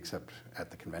me except at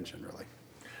the convention, really.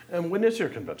 And when is your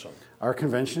convention? Our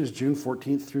convention is June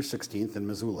 14th through 16th in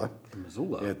Missoula. In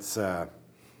Missoula? It's...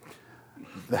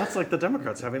 That's like the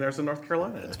Democrats having theirs in North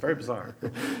Carolina. It's very bizarre.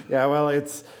 Yeah, well,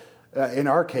 it's... in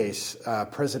our case,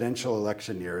 presidential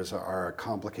election years are a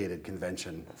complicated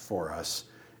convention for us,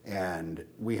 and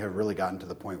we have really gotten to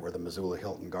the point where the Missoula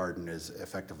Hilton Garden is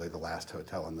effectively the last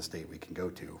hotel in the state we can go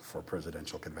to for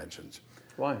presidential conventions.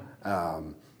 Why?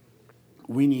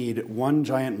 We need one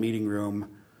giant meeting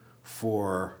room we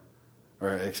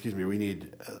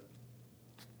need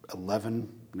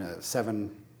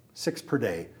 6 per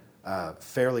day,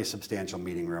 fairly substantial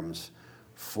meeting rooms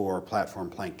for platform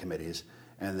plank committees.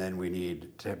 And then we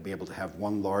need to be able to have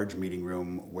one large meeting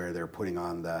room where they're putting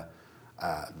on the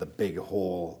big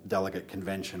whole delegate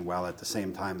convention, while at the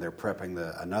same time they're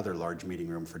prepping another large meeting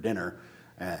room for dinner.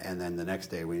 And then the next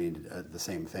day we need the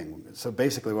same thing. So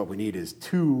basically what we need is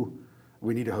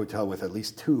we need a hotel with at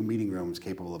least 2 meeting rooms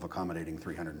capable of accommodating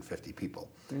 350 people.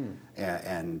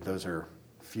 And those are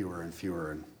fewer and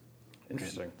fewer.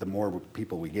 Interesting. And the more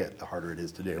people we get, the harder it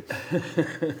is to do.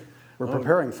 We're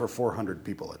preparing for 400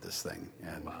 people at this thing,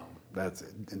 and that's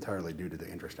entirely due to the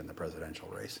interest in the presidential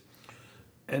race.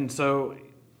 And so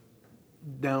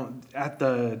now at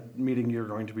the meeting you're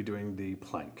going to be doing the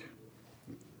plank.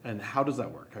 And how does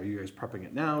that work? Are you guys prepping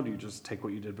it now? Do you just take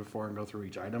what you did before and go through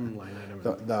each item, line item?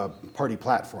 The party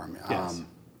platform. Yes.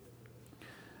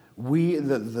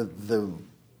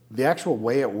 The actual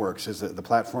way it works is that the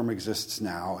platform exists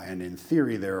now, and in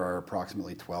theory there are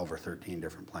approximately 12 or 13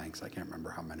 different planks. I can't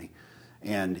remember how many.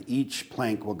 And each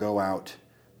plank will go out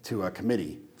to a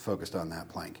committee focused on that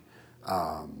plank.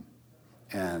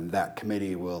 And that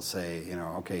committee will say,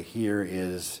 okay,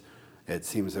 it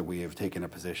seems that we have taken a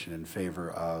position in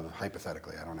favor of,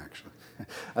 hypothetically, I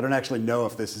don't actually know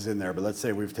if this is in there, but let's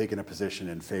say we've taken a position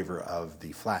in favor of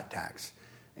the flat tax.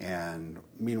 And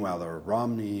meanwhile, the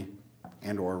Romney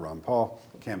and or Ron Paul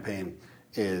campaign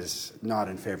is not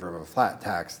in favor of a flat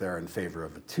tax, they're in favor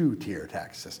of a 2-tier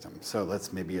tax system. So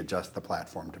let's maybe adjust the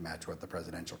platform to match what the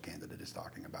presidential candidate is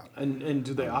talking about. And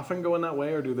do they often go in that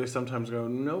way, or do they sometimes go,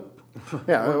 nope,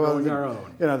 yeah, we're going our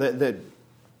own?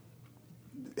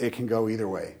 It can go either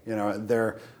way.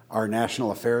 Our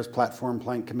National Affairs Platform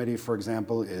Plank Committee, for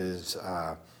example, is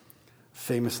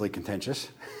famously contentious.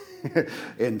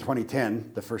 In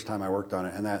 2010, the first time I worked on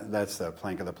it, and that's the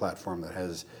plank of the platform that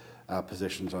has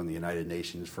positions on the United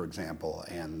Nations, for example,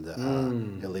 and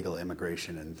illegal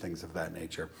immigration and things of that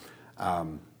nature.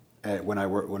 When I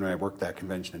worked that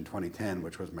convention in 2010,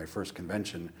 which was my first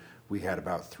convention, we had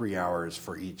about 3 hours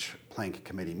for each plank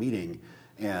committee meeting,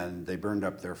 and they burned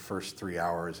up their first 3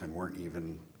 hours and weren't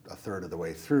even a third of the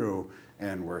way through,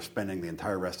 and were spending the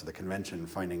entire rest of the convention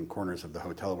finding corners of the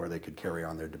hotel where they could carry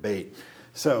on their debate.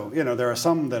 So, there are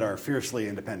some that are fiercely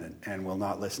independent and will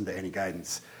not listen to any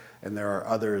guidance, and there are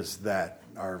others that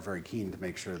are very keen to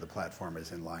make sure the platform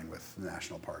is in line with the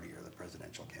national party or the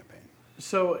presidential campaign.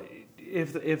 So,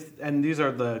 and these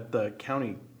are the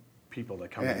county people that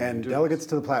come in and delegates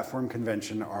to the platform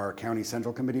convention are county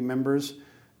central committee members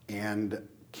and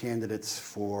candidates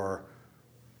for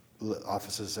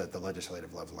offices at the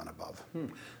legislative level and above.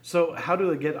 So how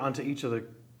do they get onto each of the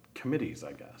committees,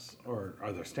 I guess? Or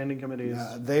are there standing committees?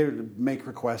 They make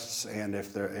requests, and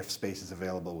if space is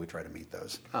available, we try to meet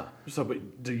those.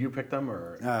 But do you pick them,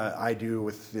 or? I do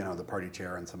with the party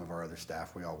chair and some of our other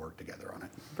staff. We all work together on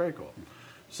it. Very cool.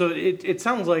 So it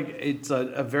sounds like it's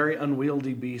a very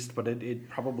unwieldy beast, but it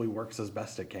probably works as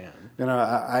best it can. You know,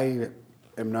 I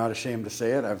am not ashamed to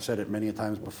say it. I've said it many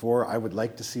times before. I would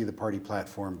like to see the party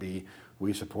platform be,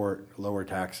 we support lower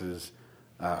taxes,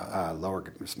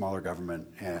 smaller government,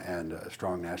 and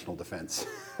strong national defense.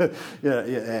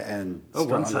 And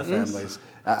one stronger sentence? families.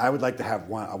 I would like to have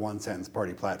a one-sentence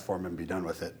party platform and be done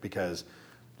with it, because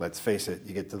let's face it,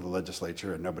 you get to the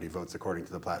legislature and nobody votes according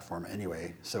to the platform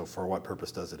anyway, so for what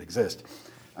purpose does it exist?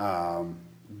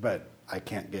 But I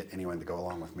can't get anyone to go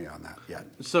along with me on that yet.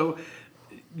 So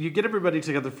you get everybody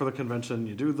together for the convention,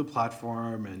 you do the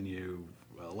platform, and you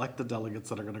elect the delegates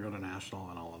that are going to go to national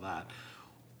and all of that.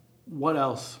 What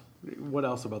else? What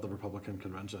else about the Republican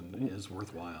convention is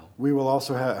worthwhile? We will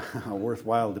also have,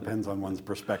 worthwhile depends on one's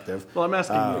perspective. Well, I'm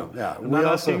asking you. Yeah, I'm not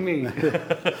asking me.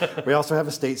 We also have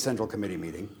a state central committee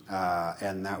meeting,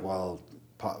 and that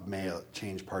may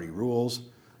change party rules.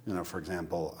 You know, for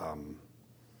example,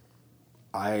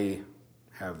 I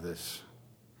have this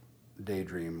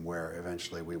daydream where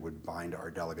eventually we would bind our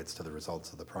delegates to the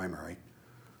results of the primary,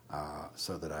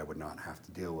 so that I would not have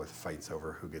to deal with fights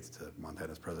over who gets to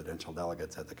Montana's presidential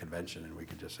delegates at the convention, and we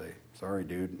could just say, sorry,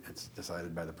 dude, it's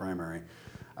decided by the primary.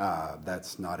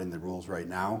 That's not in the rules right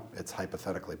now. It's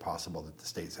hypothetically possible that the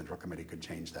state central committee could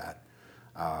change that.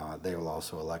 They will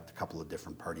also elect a couple of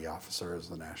different party officers,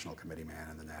 the national committee man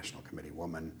and the national committee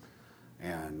woman,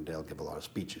 and they'll give a lot of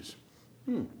speeches.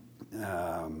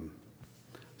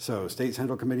 So state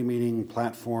central committee meeting,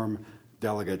 platform,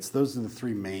 delegates, those are the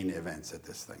three main events at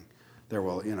this thing.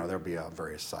 There'll be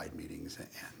various side meetings,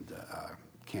 and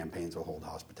campaigns will hold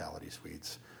hospitality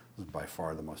suites. This is by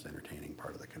far the most entertaining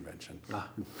part of the convention.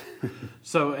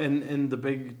 So in the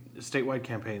big statewide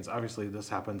campaigns, obviously this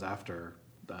happens after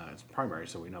it's primary,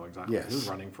 so we know exactly who's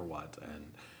running for what, and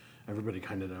everybody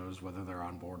kind of knows whether they're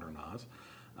on board or not.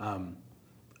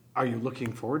 Are you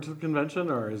looking forward to the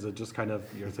convention, or is it just kind of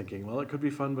you're thinking, well, it could be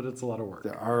fun, but it's a lot of work?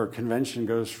 Our convention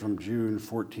goes from June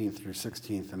 14th through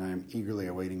 16th, and I'm eagerly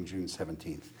awaiting June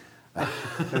 17th. I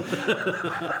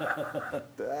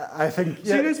think.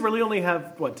 So you guys really only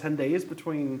have, 10 days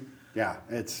between? Yeah,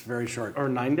 it's very short. Or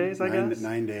 9 days, I guess?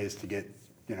 9 days to get,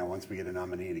 once we get a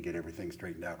nominee, to get everything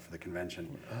straightened out for the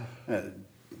convention. A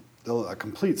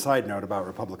complete side note about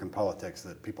Republican politics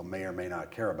that people may or may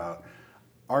not care about.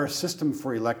 Our system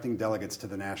for electing delegates to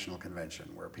the national convention,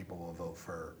 where people will vote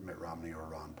for Mitt Romney or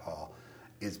Ron Paul,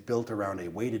 is built around a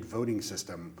weighted voting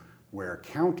system where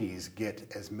counties get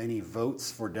as many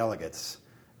votes for delegates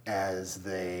as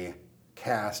they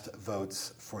cast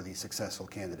votes for the successful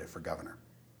candidate for governor.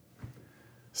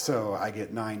 So I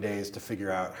get 9 days to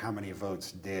figure out how many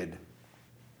votes did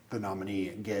the nominee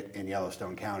get in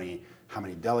Yellowstone County, how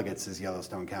many delegates is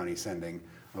Yellowstone County sending.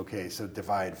 Okay, so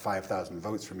divide 5,000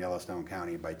 votes from Yellowstone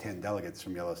County by 10 delegates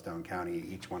from Yellowstone County.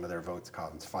 Each one of their votes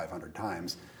counts 500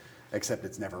 times, except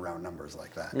it's never round numbers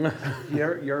like that.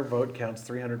 Your vote counts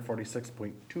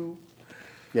 346.2.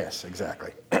 Yes,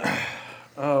 exactly.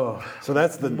 Oh, so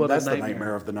that's the nightmare.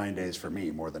 nightmare of the 9 days for me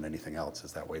more than anything else,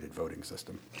 is that weighted voting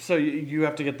system. So you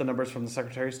have to get the numbers from the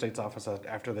Secretary of State's office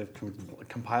after they've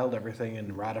compiled everything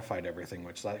and ratified everything,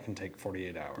 which that can take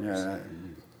 48 hours. Yeah,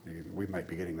 we might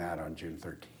be getting that on June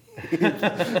 13th.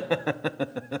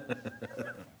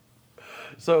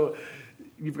 So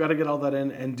you've got to get all that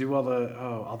in and do all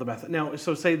the math. Now,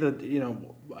 so say that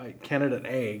candidate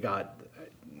A got,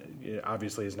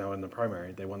 obviously is now in the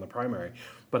primary. They won the primary,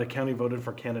 but a county voted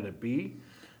for candidate B.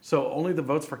 So only the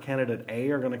votes for candidate A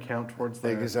are going to count towards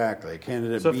their... Exactly.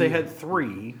 Candidate So B, if they had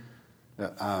three...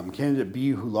 candidate B,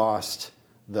 who lost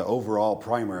the overall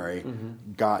primary,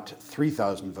 got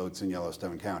 3,000 votes in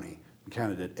Yellowstone County.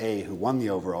 Candidate A, who won the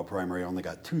overall primary, only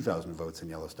got 2,000 votes in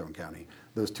Yellowstone County.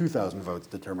 Those 2,000 votes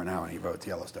determine how many votes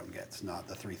Yellowstone gets, not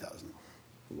the 3,000.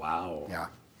 Wow. Yeah.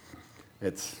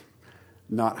 It's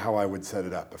not how I would set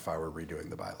it up if I were redoing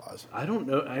the bylaws. I don't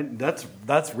know.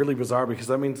 That's really bizarre, because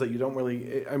that means that you don't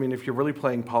really... I mean, if you're really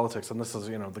playing politics, and this is,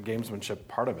 the gamesmanship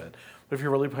part of it, but if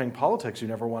you're really playing politics, you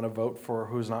never want to vote for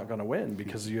who's not going to win,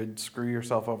 because you'd screw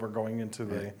yourself over going into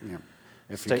the If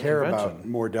you state care convention. about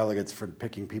more delegates for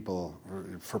picking people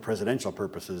for presidential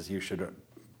purposes, you should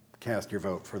cast your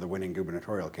vote for the winning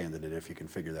gubernatorial candidate if you can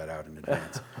figure that out in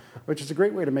advance, which is a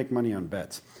great way to make money on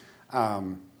bets.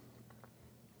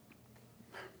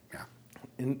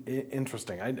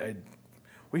 Interesting.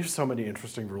 We have so many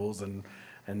interesting rules and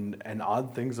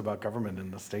odd things about government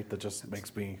in the state that just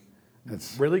makes me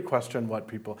really question what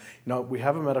people... we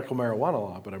have a medical marijuana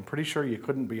law, but I'm pretty sure you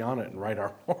couldn't be on it and write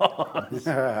our laws.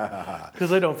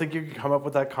 Because I don't think you could come up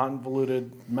with that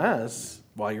convoluted mess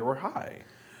while you were high.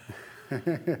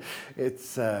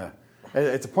 It's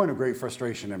It's a point of great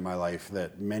frustration in my life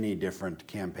that many different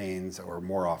campaigns, or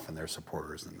more often their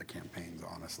supporters than the campaigns,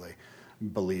 honestly,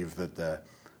 believe that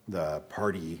the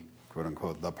party, quote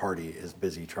unquote, the party is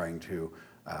busy trying to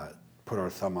put our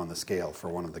thumb on the scale for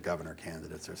one of the governor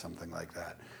candidates or something like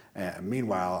that. And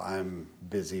meanwhile, I'm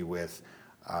busy with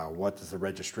what does the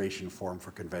registration form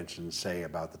for conventions say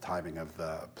about the timing of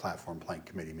the platform plank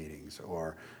committee meetings,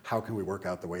 or how can we work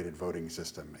out the weighted voting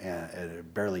system? And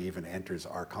it barely even enters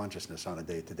our consciousness on a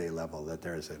day-to-day level that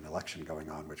there's an election going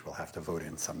on, which we'll have to vote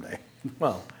in someday.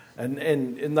 Well,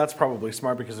 and that's probably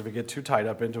smart, because if you get too tied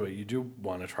up into it, you do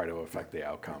want to try to affect the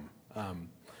outcome.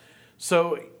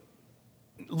 So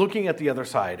looking at the other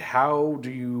side, how do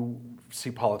you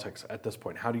see politics at this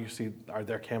point? How do you see, are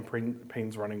their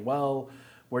campaigns running well?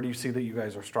 Where do you see that you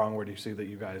guys are strong? Where do you see that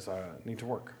you guys need to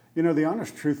work? You know, the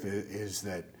honest truth is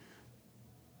that,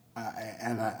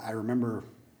 I remember,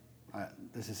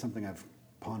 this is something I've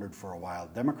pondered for a while,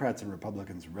 Democrats and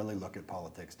Republicans really look at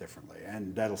politics differently.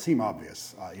 And that'll seem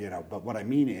obvious, but what I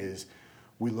mean is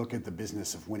we look at the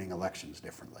business of winning elections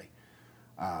differently.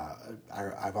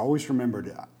 I've always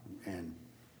remembered, and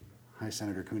hi,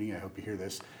 Senator Cooney, I hope you hear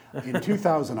this. In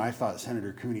 2000, I thought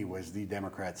Senator Cooney was the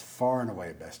Democrats' far and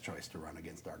away best choice to run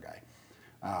against our guy.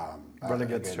 Run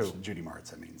against who? Judy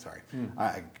Martz, sorry.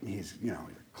 He's,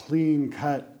 clean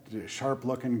cut, sharp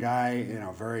looking guy,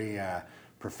 very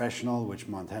professional, which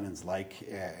Montanans like,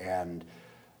 and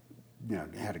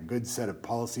had a good set of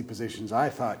policy positions. I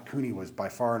thought Cooney was by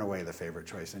far and away the favorite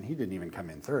choice, and he didn't even come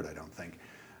in third, I don't think.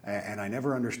 And I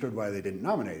never understood why they didn't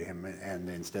nominate him and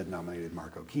instead nominated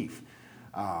Mark O'Keefe.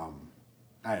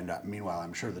 Meanwhile,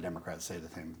 I'm sure the Democrats say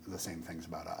the same things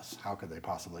about us. How could they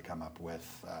possibly come up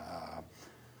with,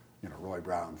 Roy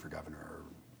Brown for governor or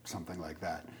something like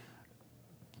that?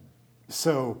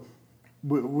 So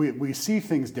we see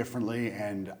things differently,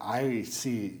 and I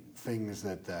see things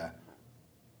that,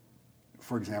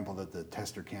 for example, that the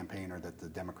Tester campaign or that the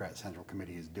Democrat Central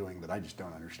Committee is doing that I just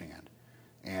don't understand.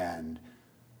 And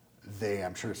they,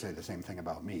 I'm sure, say the same thing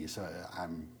about me. So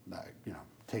I'm,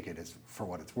 take it as for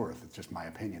what it's worth. It's just my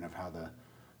opinion of how the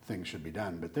things should be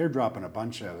done. But they're dropping a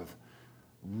bunch of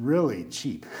really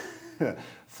cheap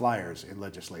flyers in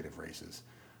legislative races,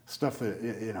 stuff that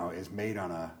is made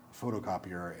on a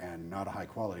photocopier and not a high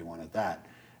quality one at that,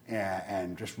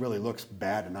 and just really looks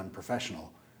bad and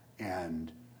unprofessional.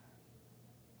 And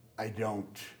I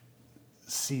don't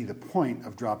see the point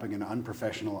of dropping an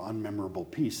unprofessional, unmemorable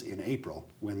piece in April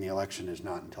when the election is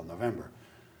not until November.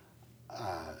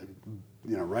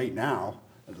 Right now,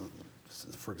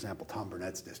 for example, Tom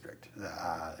Burnett's district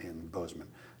in Bozeman,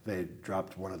 they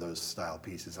dropped one of those style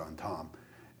pieces on Tom.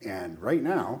 And right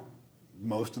now,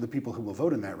 most of the people who will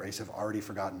vote in that race have already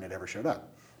forgotten it ever showed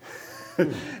up.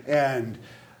 And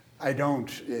I don't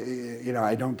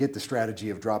get the strategy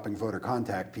of dropping voter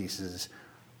contact pieces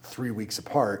 3 weeks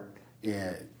apart.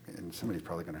 And somebody's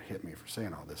probably going to hit me for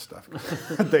saying all this stuff.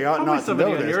 They ought not to know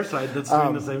somebody on this. your side that's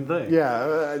doing the same thing.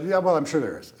 Yeah, well, I'm sure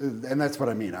there is, and that's what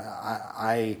I mean.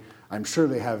 I'm sure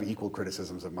they have equal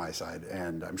criticisms of my side,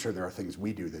 and I'm sure there are things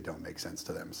we do that don't make sense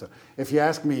to them. So, if you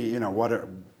ask me, what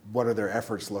are their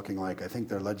efforts looking like? I think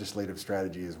their legislative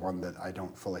strategy is one that I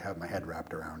don't fully have my head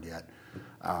wrapped around yet.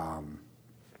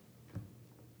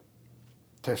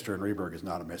 Tester and Rehberg is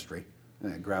not a mystery.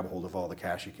 Grab hold of all the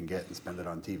cash you can get and spend it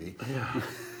on TV. Yeah.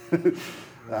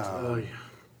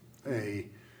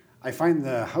 I find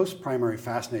the House primary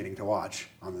fascinating to watch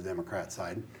on the Democrat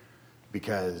side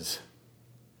because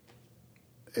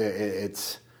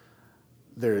there's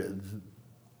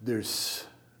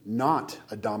not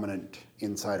a dominant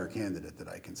insider candidate that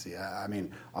I can see. I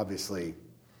mean, obviously,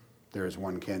 there is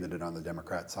one candidate on the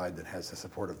Democrat side that has the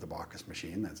support of the Baucus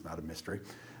machine. That's not a mystery.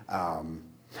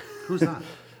 Who's that?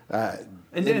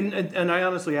 And I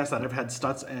honestly asked that. I've had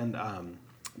Stutz and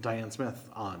Diane Smith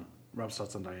on, Rob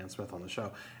Stutz and Diane Smith on the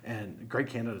show, and great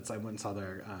candidates. I went and saw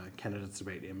their candidates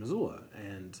debate in Missoula,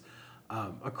 and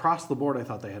across the board, I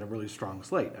thought they had a really strong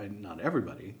slate. Not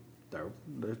everybody, but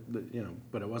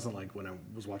it wasn't like when I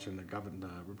was watching the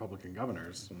Republican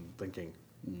governors and thinking,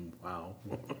 wow.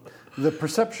 The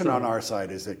perception on our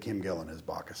side is that Kim Gillen is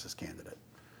Baucus's candidate.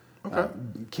 Okay.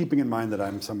 Keeping in mind that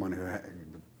I'm someone who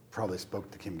probably spoke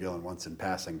to Kim Gillen once in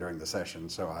passing during the session,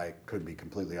 so I could be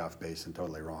completely off base and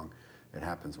totally wrong. It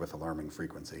happens with alarming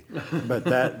frequency. But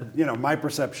that, my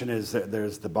perception is that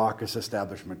there's the Baucus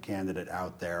establishment candidate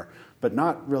out there, but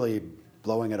not really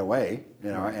blowing it away,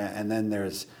 and then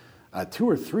there's 2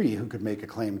 or 3 who could make a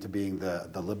claim to being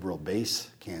the liberal base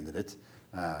candidate.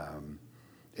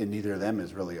 And neither of them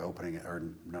is really opening it, or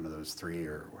none of those 3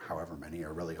 or however many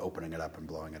are really opening it up and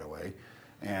blowing it away.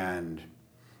 And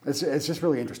it's just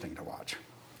really interesting to watch.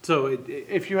 So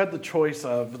if you had the choice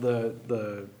of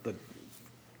the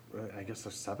I guess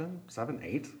there's seven,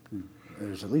 eight?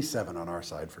 There's at least 7 on our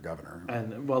side for governor.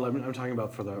 And, well, I'm talking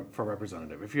about for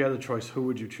representative. If you had a choice, who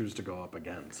would you choose to go up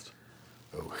against?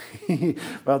 Oh.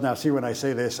 Well, now, see, when I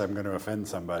say this, I'm going to offend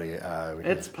somebody.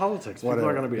 It's politics. People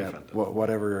are going to be offended.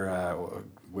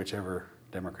 Whichever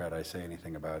Democrat I say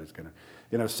anything about is going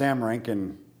to... Sam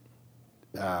Rankin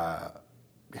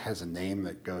has a name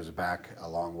that goes back a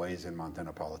long ways in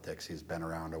Montana politics. He's been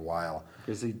around a while.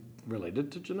 Is he related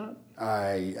to Jeanette?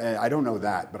 I don't know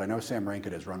that, but I know Sam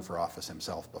Rankin has run for office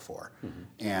himself before.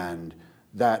 Mm-hmm. And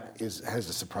that has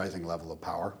a surprising level of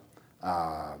power.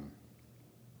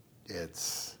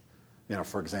 It's,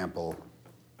 for example,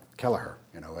 Kelleher,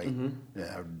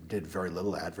 did very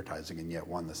little advertising and yet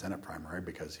won the Senate primary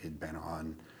because he'd been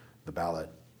on the ballot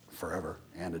forever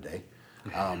and a day.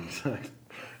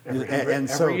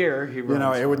 Every year he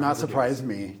runs. It would not surprise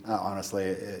me,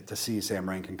 honestly, to see Sam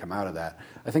Rankin come out of that.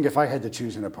 I think if I had to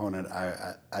choose an opponent,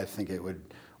 I think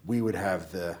we would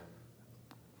have the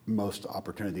most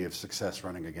opportunity of success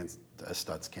running against a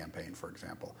Stutz campaign, for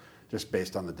example, just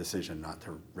based on the decision not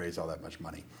to raise all that much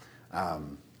money.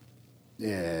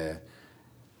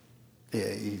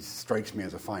 He strikes me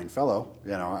as a fine fellow.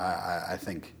 I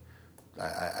think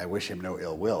I wish him no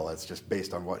ill will. It's just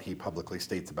based on what he publicly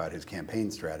states about his campaign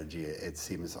strategy, it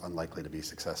seems unlikely to be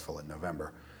successful in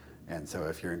November. And so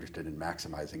if you're interested in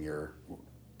maximizing your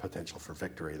potential for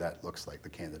victory, that looks like the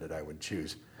candidate I would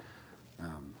choose.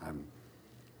 I'm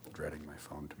dreading my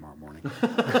phone tomorrow morning.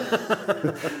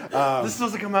 This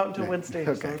doesn't come out until Wednesday,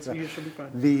 okay, so you should be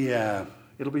fine.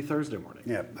 It'll be Thursday morning.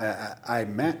 Yeah, I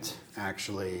met,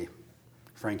 actually,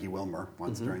 Frankie Wilmer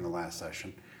once during the last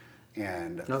session.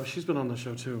 And no, she's been on the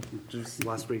show too, just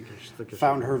last week.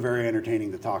 Found her very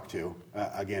entertaining to talk to.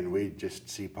 Again, we just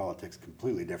see politics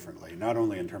completely differently, not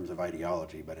only in terms of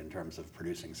ideology, but in terms of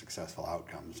producing successful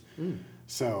outcomes.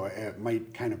 So it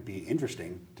might kind of be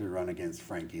interesting to run against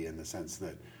Frankie in the sense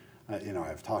that,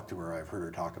 I've talked to her, I've heard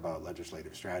her talk about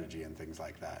legislative strategy and things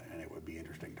like that, and it would be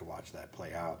interesting to watch that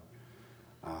play out.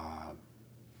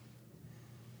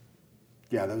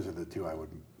 Those are the two I would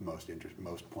most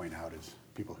point out as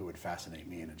people who would fascinate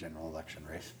me in a general election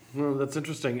race. Well, that's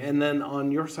interesting. And then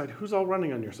on your side, who's all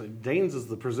running on your side? Daines is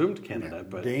the presumed candidate,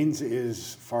 but Daines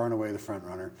is far and away the front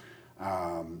runner.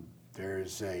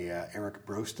 There's Eric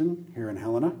Broston here in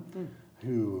Helena,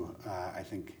 who I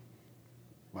think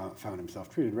found himself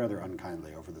treated rather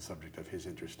unkindly over the subject of his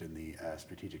interest in the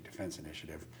Strategic Defense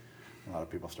Initiative. A lot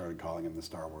of people started calling him the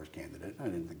Star Wars candidate. I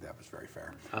didn't think that was very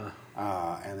fair.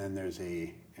 And then there's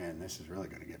and this is really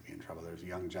going to get me in trouble, there's a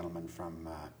young gentleman from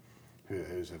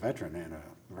who's a veteran and a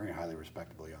very highly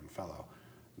respectable young fellow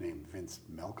named Vince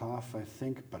Melkoff, I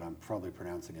think, but I'm probably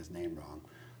pronouncing his name wrong,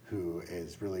 who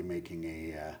is really making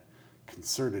a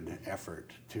concerted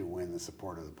effort to win the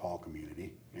support of the Paul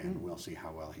community, and we'll see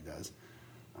how well he does.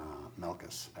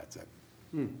 Melkus, that's it.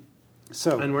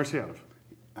 So, and where's he out of?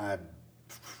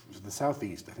 The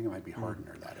southeast. I think it might be Hardin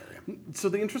or that area. So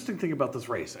the interesting thing about this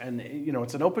race, and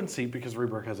it's an open seat because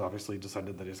Rehberg has obviously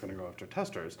decided that he's going to go after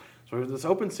testers. So we have this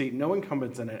open seat, no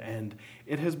incumbents in it, and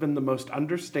it has been the most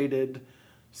understated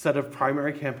set of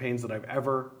primary campaigns that I've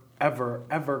ever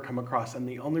come across. And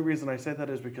the only reason I say that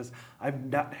is because I've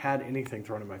not had anything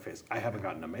thrown in my face. I haven't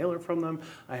gotten a mailer from them.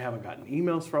 I haven't gotten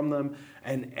emails from them.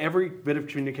 And every bit of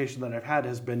communication that I've had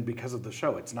has been because of the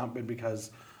show. It's not been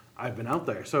because I've been out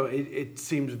there. So it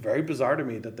seems very bizarre to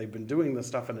me that they've been doing this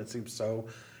stuff, and it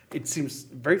seems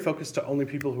very focused to only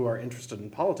people who are interested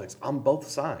in politics on both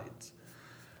sides.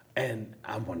 And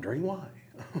I'm wondering why.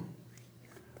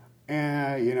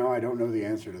 I don't know the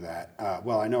answer to that.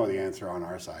 I know the answer on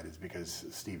our side is because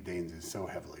Steve Daines is so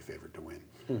heavily favored to win.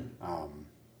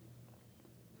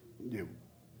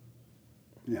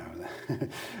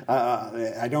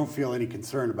 I don't feel any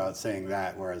concern about saying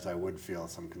that, whereas I would feel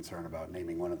some concern about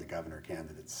naming one of the governor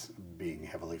candidates being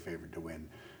heavily favored to win,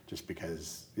 just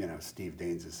because Steve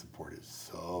Daines' support is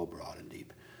so broad and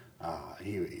deep.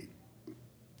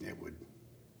 It would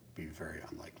be very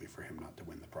unlikely for him not to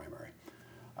win the primary.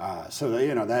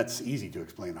 That's easy to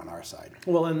explain on our side.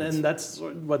 Well, and that's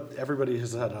what everybody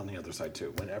has said on the other side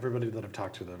too. When everybody that I've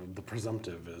talked to, the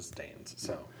presumptive is Daines.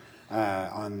 So.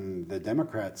 On the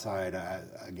Democrat side,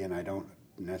 again, I don't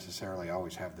necessarily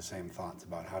always have the same thoughts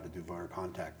about how to do voter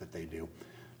contact that they do.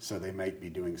 So they might be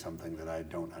doing something that I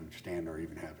don't understand or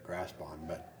even have a grasp on.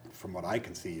 But from what I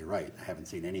can see, you're right. I haven't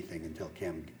seen anything until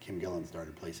Kim Gillen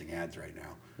started placing ads right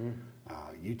now.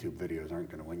 YouTube videos aren't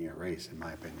going to win you a race, in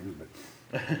my opinion, but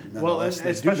nonetheless,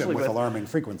 they do them with alarming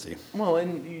frequency. Well,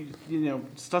 and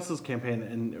Stutz's campaign,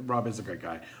 and Rob is a great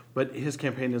guy, but his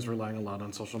campaign is relying a lot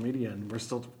on social media, and we're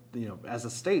still, as a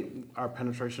state, our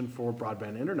penetration for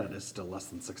broadband internet is still less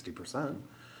than 60%.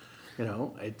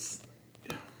 It's...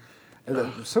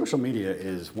 Social media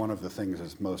is one of the things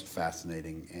that's most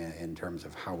fascinating in terms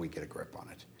of how we get a grip on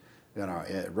it.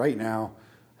 Right now,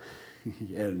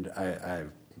 and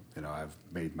I've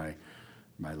made my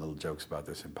little jokes about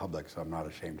this in public, so I'm not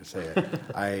ashamed to say it.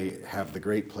 I have the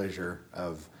great pleasure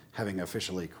of having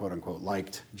officially, quote unquote,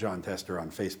 liked Jon Tester on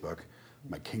Facebook,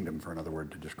 my kingdom for another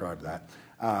word to describe that,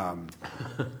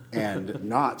 and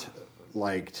not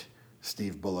liked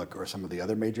Steve Bullock or some of the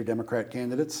other major Democrat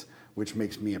candidates, which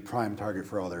makes me a prime target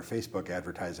for all their Facebook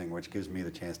advertising, which gives me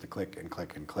the chance to click and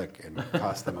click and click and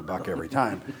cost them $1 every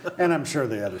time. And I'm sure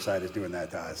the other side is doing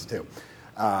that to us too.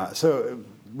 So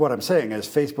what I'm saying is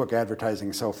Facebook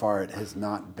advertising so far, it has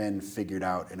not been figured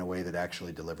out in a way that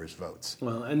actually delivers votes.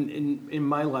 Well, and in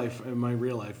my life, in my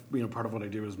real life, part of what I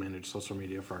do is manage social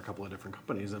media for a couple of different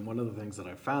companies. And one of the things that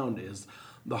I found is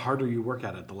the harder you work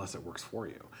at it, the less it works for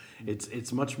you.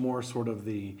 It's much more sort of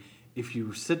if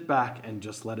you sit back and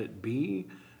just let it be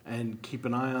and keep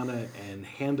an eye on it and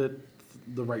hand it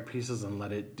the right pieces and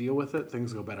let it deal with it,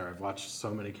 things go better. I've watched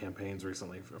so many campaigns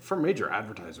recently for major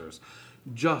advertisers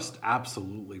just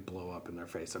absolutely blow up in their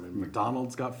face. I mean,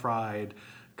 McDonald's got fried,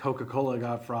 Coca-Cola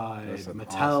got fried,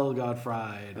 Mattel got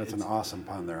fried. That's an awesome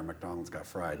pun there. McDonald's got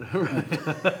fried.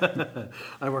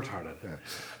 I worked hard at it.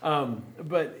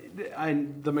 But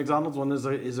the McDonald's one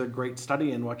is a great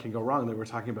study in what can go wrong. They were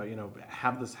talking about,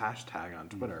 have this hashtag on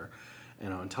Twitter,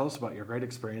 and tell us about your great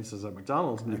experiences at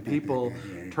McDonald's. And people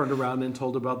turned around and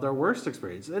told about their worst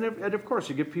experience. And of course,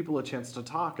 you give people a chance to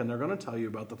talk, and they're going to tell you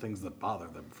about the things that bother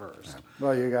them first. Yeah.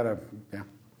 Well, you got to,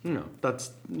 that's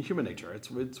human nature.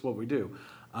 It's what we do.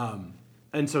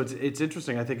 And so it's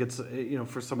interesting. I think it's,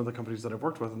 for some of the companies that I've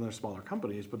worked with, and they're smaller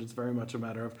companies, but it's very much a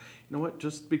matter of,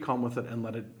 just be calm with it and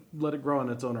let it grow on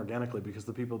its own organically, because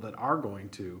the people that are going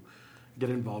to get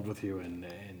involved with you and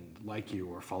like you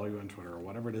or follow you on Twitter or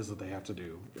whatever it is that they have to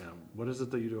do. What is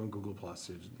it that you do on Google Plus?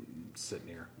 You sit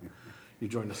near, you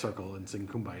join a circle and sing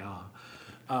Kumbaya.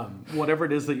 Whatever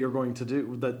it is that you're going to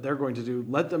do, that they're going to do,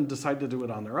 let them decide to do it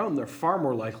on their own. They're far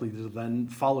more likely to then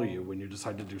follow you when you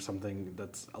decide to do something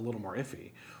that's a little more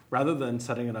iffy, rather than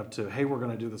setting it up to, hey, we're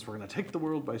going to do this, we're going to take the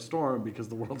world by storm, because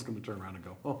the world's going to turn around and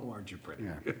go, oh, aren't you pretty?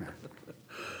 Yeah.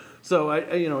 So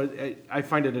I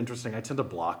find it interesting. I tend to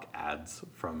block ads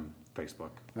from Facebook.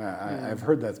 I've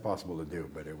heard that's possible to do,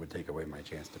 but it would take away my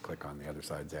chance to click on the other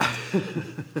side's ads.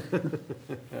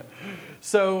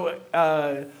 So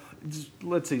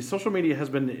let's see. Social media has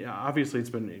been, obviously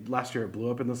it's been, last year it blew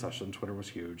up in the session. Twitter was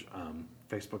huge.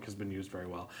 Facebook has been used very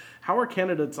well. How are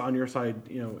candidates on your side,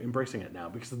 embracing it now?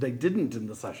 Because they didn't in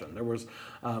the session. There was,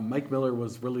 Mike Miller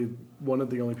was really one of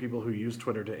the only people who used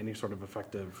Twitter to any sort of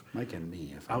effective Mike and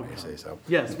me, if I may say so.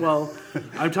 Yes, well,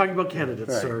 I'm talking about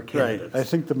candidates, right, sir. Candidates. Right. I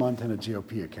think the Montana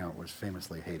GOP account was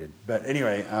famously hated. But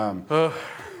anyway,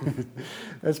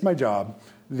 that's my job.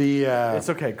 It's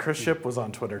okay. Chris Shipp was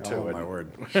on Twitter too. Oh, my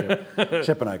word.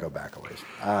 Ship and I go back a ways.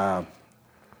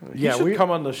 He should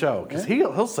come on the show, because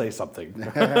he'll say something.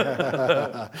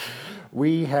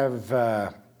 We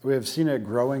have seen a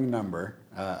growing number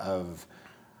of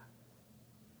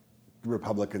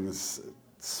Republicans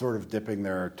sort of dipping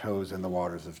their toes in the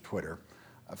waters of Twitter.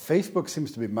 Facebook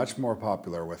seems to be much more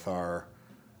popular with our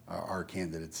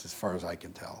candidates, as far as I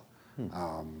can tell.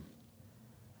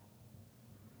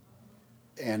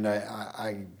 And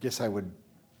I guess I would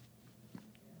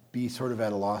be sort of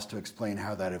at a loss to explain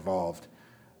how that evolved.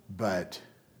 But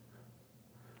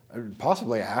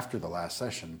possibly after the last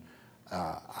session,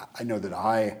 I know that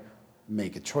I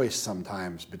make a choice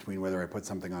sometimes between whether I put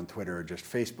something on Twitter or just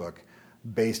Facebook,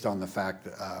 based on the fact,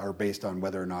 or based on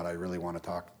whether or not I really want to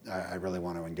talk. I really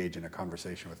want to engage in a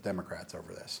conversation with Democrats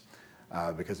over this,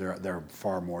 because there are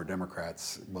far more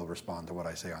Democrats will respond to what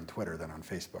I say on Twitter than on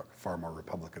Facebook. Far more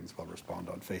Republicans will respond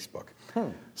on Facebook.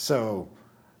 So,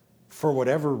 for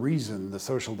whatever reason, the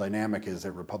social dynamic is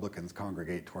that Republicans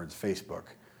congregate towards Facebook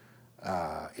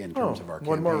in terms of our campaign.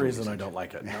 One more reason I don't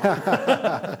like it. No.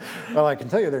 Well, I can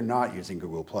tell you they're not using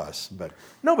Google+, but...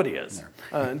 Nobody is.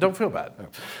 Don't feel bad.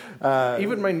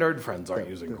 Even my nerd friends aren't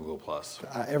using Google+.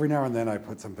 Every now and then I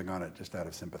put something on it just out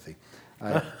of sympathy.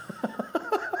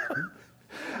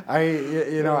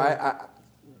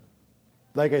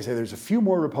 Like I say, there's a few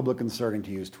more Republicans starting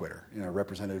to use Twitter.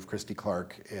 Representative Christy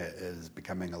Clark is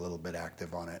becoming a little bit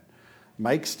active on it.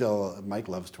 Mike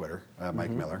loves Twitter. Mike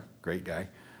Miller, great guy.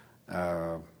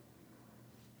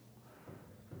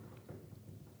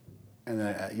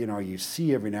 And you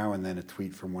see every now and then a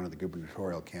tweet from one of the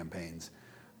gubernatorial campaigns,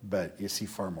 but you see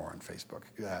far more on Facebook.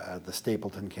 The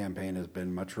Stapleton campaign has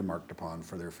been much remarked upon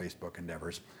for their Facebook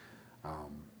endeavors.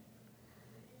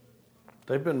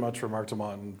 They've been much remarked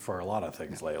upon for a lot of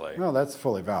things lately. No, that's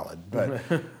fully valid. But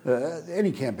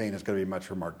any campaign is going to be much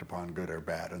remarked upon, good or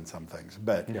bad, in some things.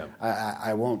 But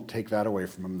I won't take that away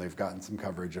from them. They've gotten some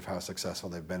coverage of how successful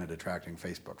they've been at attracting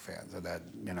Facebook fans. And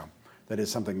that is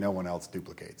something no one else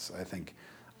duplicates. I think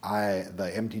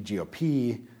the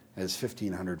MTGOP has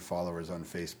 1,500 followers on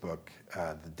Facebook.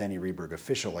 The Denny Rehberg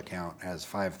official account has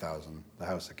 5,000, the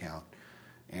House account.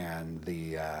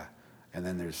 And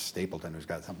then there's Stapleton, who's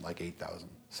got something like 8,000.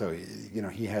 So,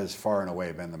 he has far and away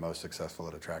been the most successful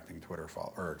at attracting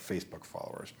Facebook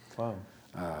followers. Wow.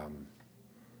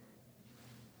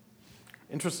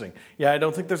 Interesting. Yeah, I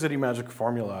don't think there's any magic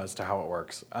formula as to how it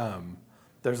works.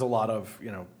 There's a lot of,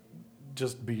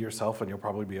 just be yourself and you'll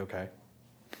probably be okay.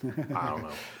 I don't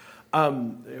know.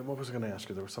 What was I going to ask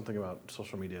you? There was something about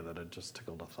social media that had just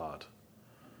tickled a thought.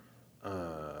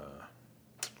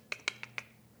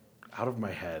 Out of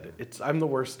my head. I'm the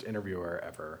worst interviewer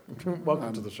ever.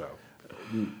 Welcome to the show.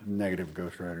 Negative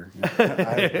ghostwriter.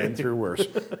 I've been through worse.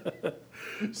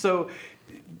 So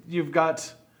you've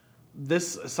got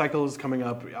this cycle is coming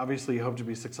up. Obviously, you hope to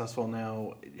be successful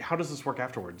now. How does this work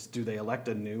afterwards? Do they elect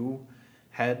a new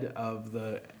head of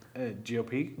the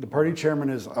GOP? The party chairman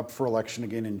is up for election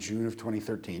again in June of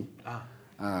 2013.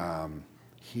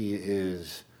 He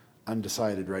is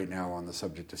undecided right now on the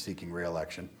subject of seeking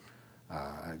re-election.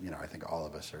 I think all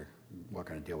of us are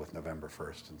going to deal with November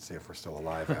 1st and see if we're still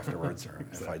alive afterwards, or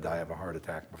if I die of a heart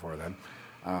attack before then.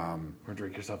 Or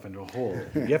drink yourself into a hole.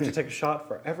 You have to take a shot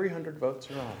for every 100 votes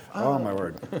you're off. Oh, my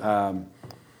word.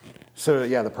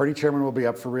 The party chairman will be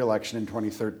up for re-election in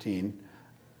 2013.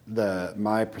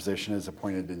 My position is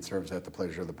appointed and serves at the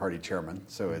pleasure of the party chairman,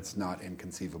 so it's not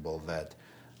inconceivable that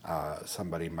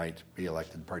somebody might be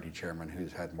elected party chairman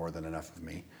who's had more than enough of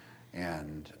me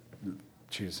and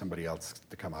choose somebody else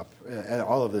to come up. And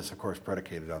all of this, of course,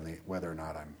 predicated on whether or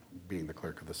not I'm being the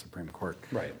clerk of the Supreme Court.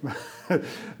 Right.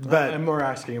 But I'm more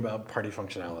asking about party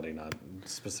functionality, not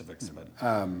specifics of it.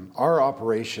 Our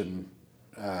operation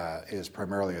is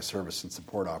primarily a service and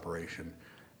support operation.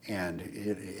 And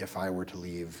if I were to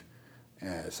leave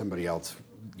somebody else,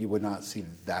 you would not see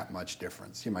that much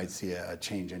difference. You might see a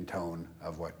change in tone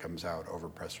of what comes out over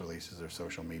press releases or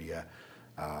social media.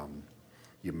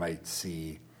 You might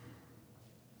see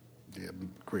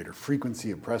greater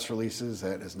frequency of press releases.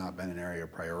 That has not been an area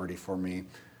of priority for me.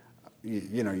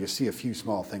 You see a few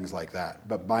small things like that.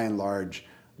 But by and large,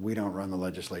 we don't run the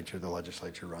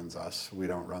legislature runs us. We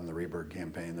don't run the Rehberg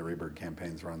campaign, the Rehberg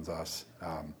campaigns runs us.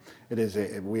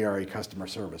 We are a customer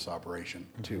service operation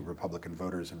to Republican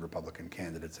voters and Republican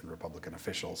candidates and Republican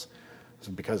officials.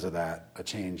 So because of that, a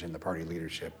change in the party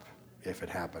leadership, if it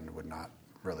happened, would not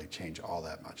really change all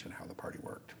that much in how the party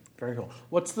worked. Very cool.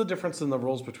 What's the difference in the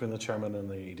roles between the chairman and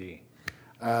the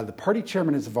ED? The party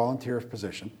chairman is a volunteer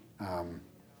position.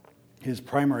 His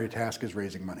primary task is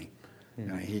raising money.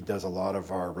 He does a lot of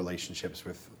our relationships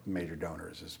with major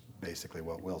donors is basically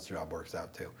what Will's job works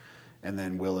out to. And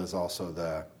then Will is also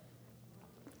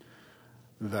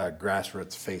the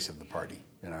grassroots face of the party.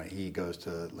 He goes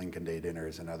to Lincoln Day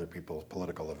dinners and other people's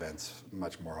political events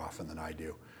much more often than I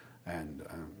do. And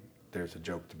there's a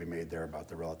joke to be made there about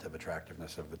the relative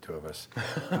attractiveness of the two of us.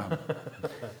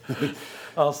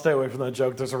 I'll stay away from that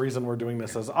joke. There's a reason we're doing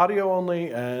this as audio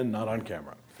only and not on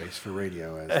camera. Face for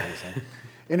radio, as they say.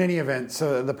 In any event,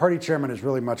 so the party chairman is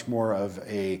really much more of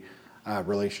a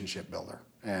relationship builder,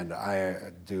 and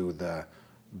I do the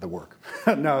work.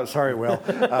 No, sorry, Will.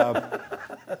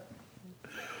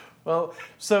 Well,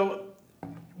 so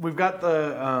we've got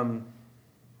the...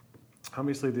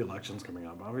 obviously, the election's coming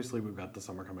up. Obviously, we've got the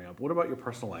summer coming up. What about your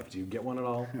personal life? Do you get one at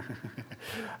all?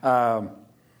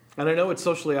 And I know it's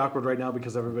socially awkward right now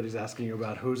because everybody's asking you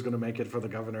about who's going to make it for the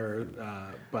governor,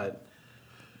 but...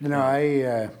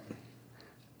 I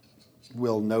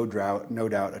will no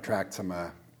doubt attract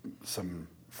some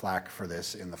flack for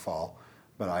this in the fall,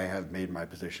 but I have made my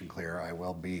position clear. I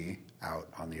will be out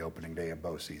on the opening day of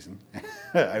bow season.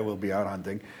 I will be out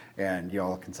hunting, and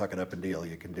y'all can suck it up and deal.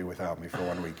 You can do without me for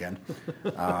one weekend.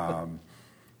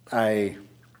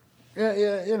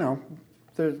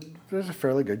 There's a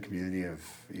fairly good community of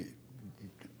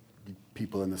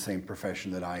people in the same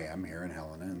profession that I am here in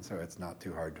Helena, and so it's not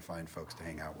too hard to find folks to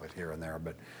hang out with here and there.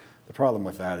 But the problem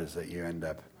with that is that you end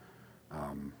up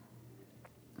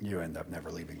never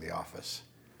leaving the office,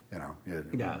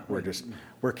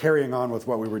 We're carrying on with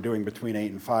what we were doing between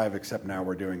 8 and 5, except now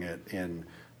we're doing it in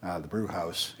the brew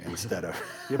house instead of.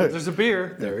 Yeah, but there's a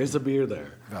beer. There is a beer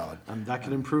there. Valid. That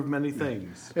can improve many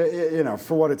things.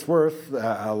 For what it's worth,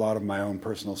 a lot of my own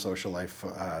personal social life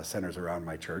centers around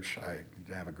my church. I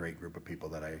have a great group of people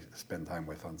that I spend time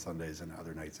with on Sundays and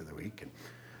other nights of the week, and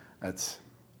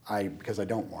because I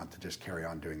don't want to just carry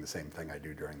on doing the same thing I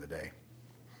do during the day.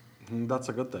 That's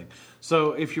a good thing.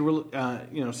 So, if you were,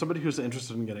 somebody who's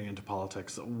interested in getting into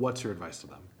politics, what's your advice to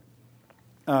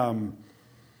them?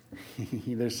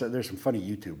 There's some funny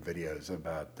YouTube videos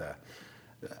about,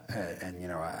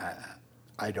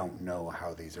 I don't know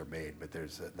how these are made, but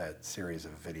there's that series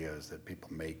of videos that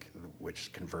people make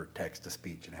which convert text to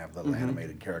speech and have little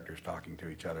animated characters talking to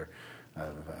each other.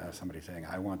 Somebody saying,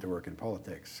 "I want to work in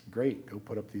politics." Great, go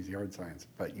put up these yard signs.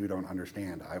 But you don't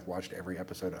understand. I've watched every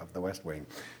episode of The West Wing.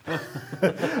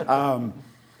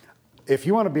 If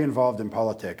you want to be involved in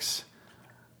politics,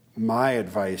 my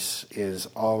advice is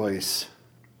always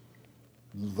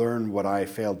learn what I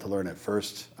failed to learn at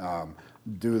first.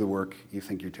 Do the work you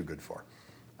think you're too good for.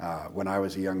 When I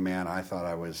was a young man, I thought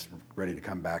I was ready to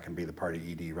come back and be the party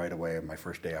ED right away on my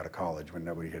first day out of college when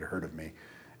nobody had heard of me.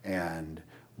 And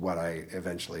what I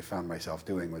eventually found myself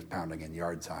doing was pounding in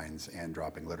yard signs and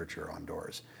dropping literature on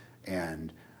doors.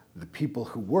 And the people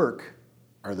who work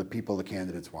are the people the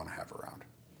candidates want to have around.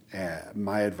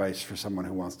 My advice for someone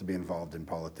who wants to be involved in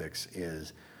politics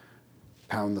is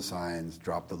pound the signs,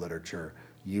 drop the literature.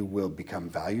 You will become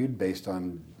valued based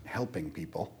on helping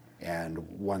people. And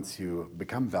once you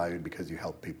become valued because you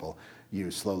help people, you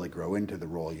slowly grow into the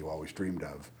role you always dreamed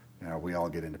of. We all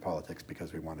get into politics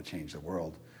because we want to change the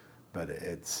world, but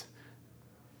it's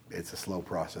a slow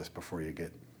process before you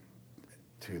get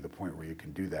to the point where you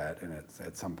can do that. And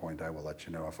at some point, I will let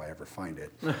you know if I ever find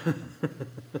it.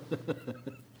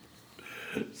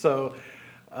 So,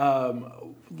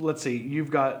 let's see.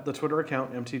 You've got the Twitter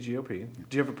account, MTGOP.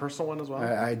 Do you have a personal one as well?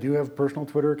 I do have a personal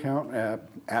Twitter account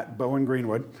at Bowen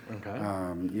Greenwood.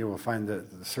 Okay. You will find the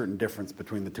certain difference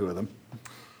between the two of them.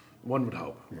 One would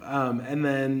hope. And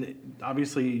then,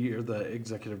 obviously, you're the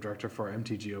executive director for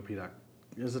MTGOP.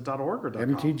 Is it .org or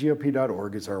 .com?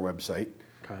 MTGOP.org is our website.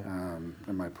 Okay.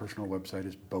 And my personal website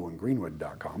is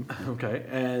bowengreenwood.com. Okay.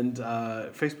 And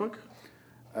Facebook?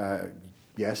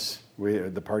 Yes,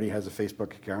 the party has a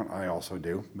Facebook account. I also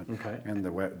do. Okay. And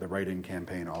the write-in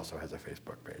campaign also has a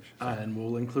Facebook page. So. And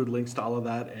we'll include links to all of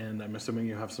that. And I'm assuming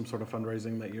you have some sort of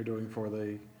fundraising that you're doing for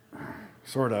the...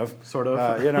 Sort of. It's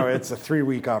a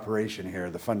 3-week operation here.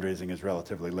 The fundraising is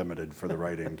relatively limited for the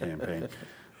write-in campaign.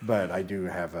 But I do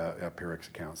have a Pyrrhix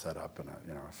account set up, and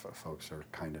if folks are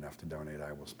kind enough to donate,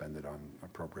 I will spend it on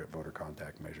appropriate voter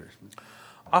contact measures.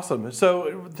 Awesome.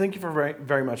 So thank you for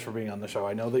very much for being on the show.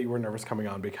 I know that you were nervous coming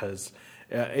on because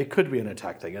it could be an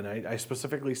attack thing, and I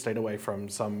specifically stayed away from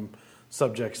some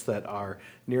subjects that are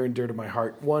near and dear to my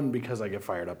heart. One, because I get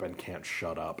fired up and can't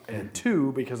shut up, and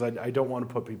two, because I don't want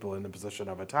to put people in the position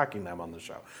of attacking them on the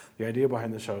show. The idea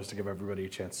behind the show is to give everybody a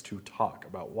chance to talk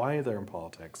about why they're in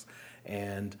politics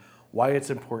and why it's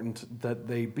important that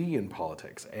they be in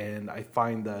politics. And I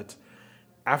find that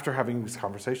after having these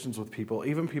conversations with people,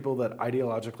 even people that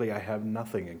ideologically I have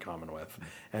nothing in common with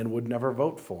and would never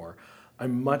vote for,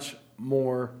 I'm much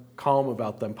more calm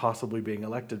about them possibly being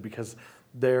elected because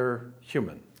they're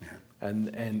human. Yeah.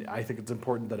 And I think it's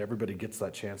important that everybody gets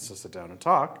that chance to sit down and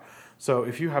talk. So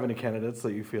if you have any candidates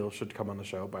that you feel should come on the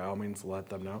show, by all means, let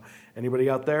them know. Anybody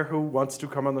out there who wants to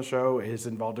come on the show, is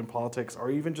involved in politics, or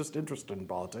even just interested in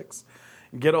politics,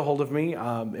 get a hold of me.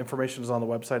 Information is on the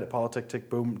website at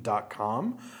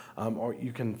politictickboom.com. Or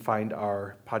you can find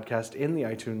our podcast in the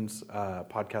iTunes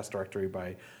podcast directory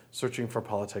by searching for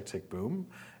Politic Tick Boom.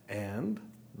 And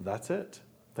that's it.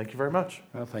 Thank you very much.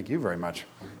 Well, thank you very much.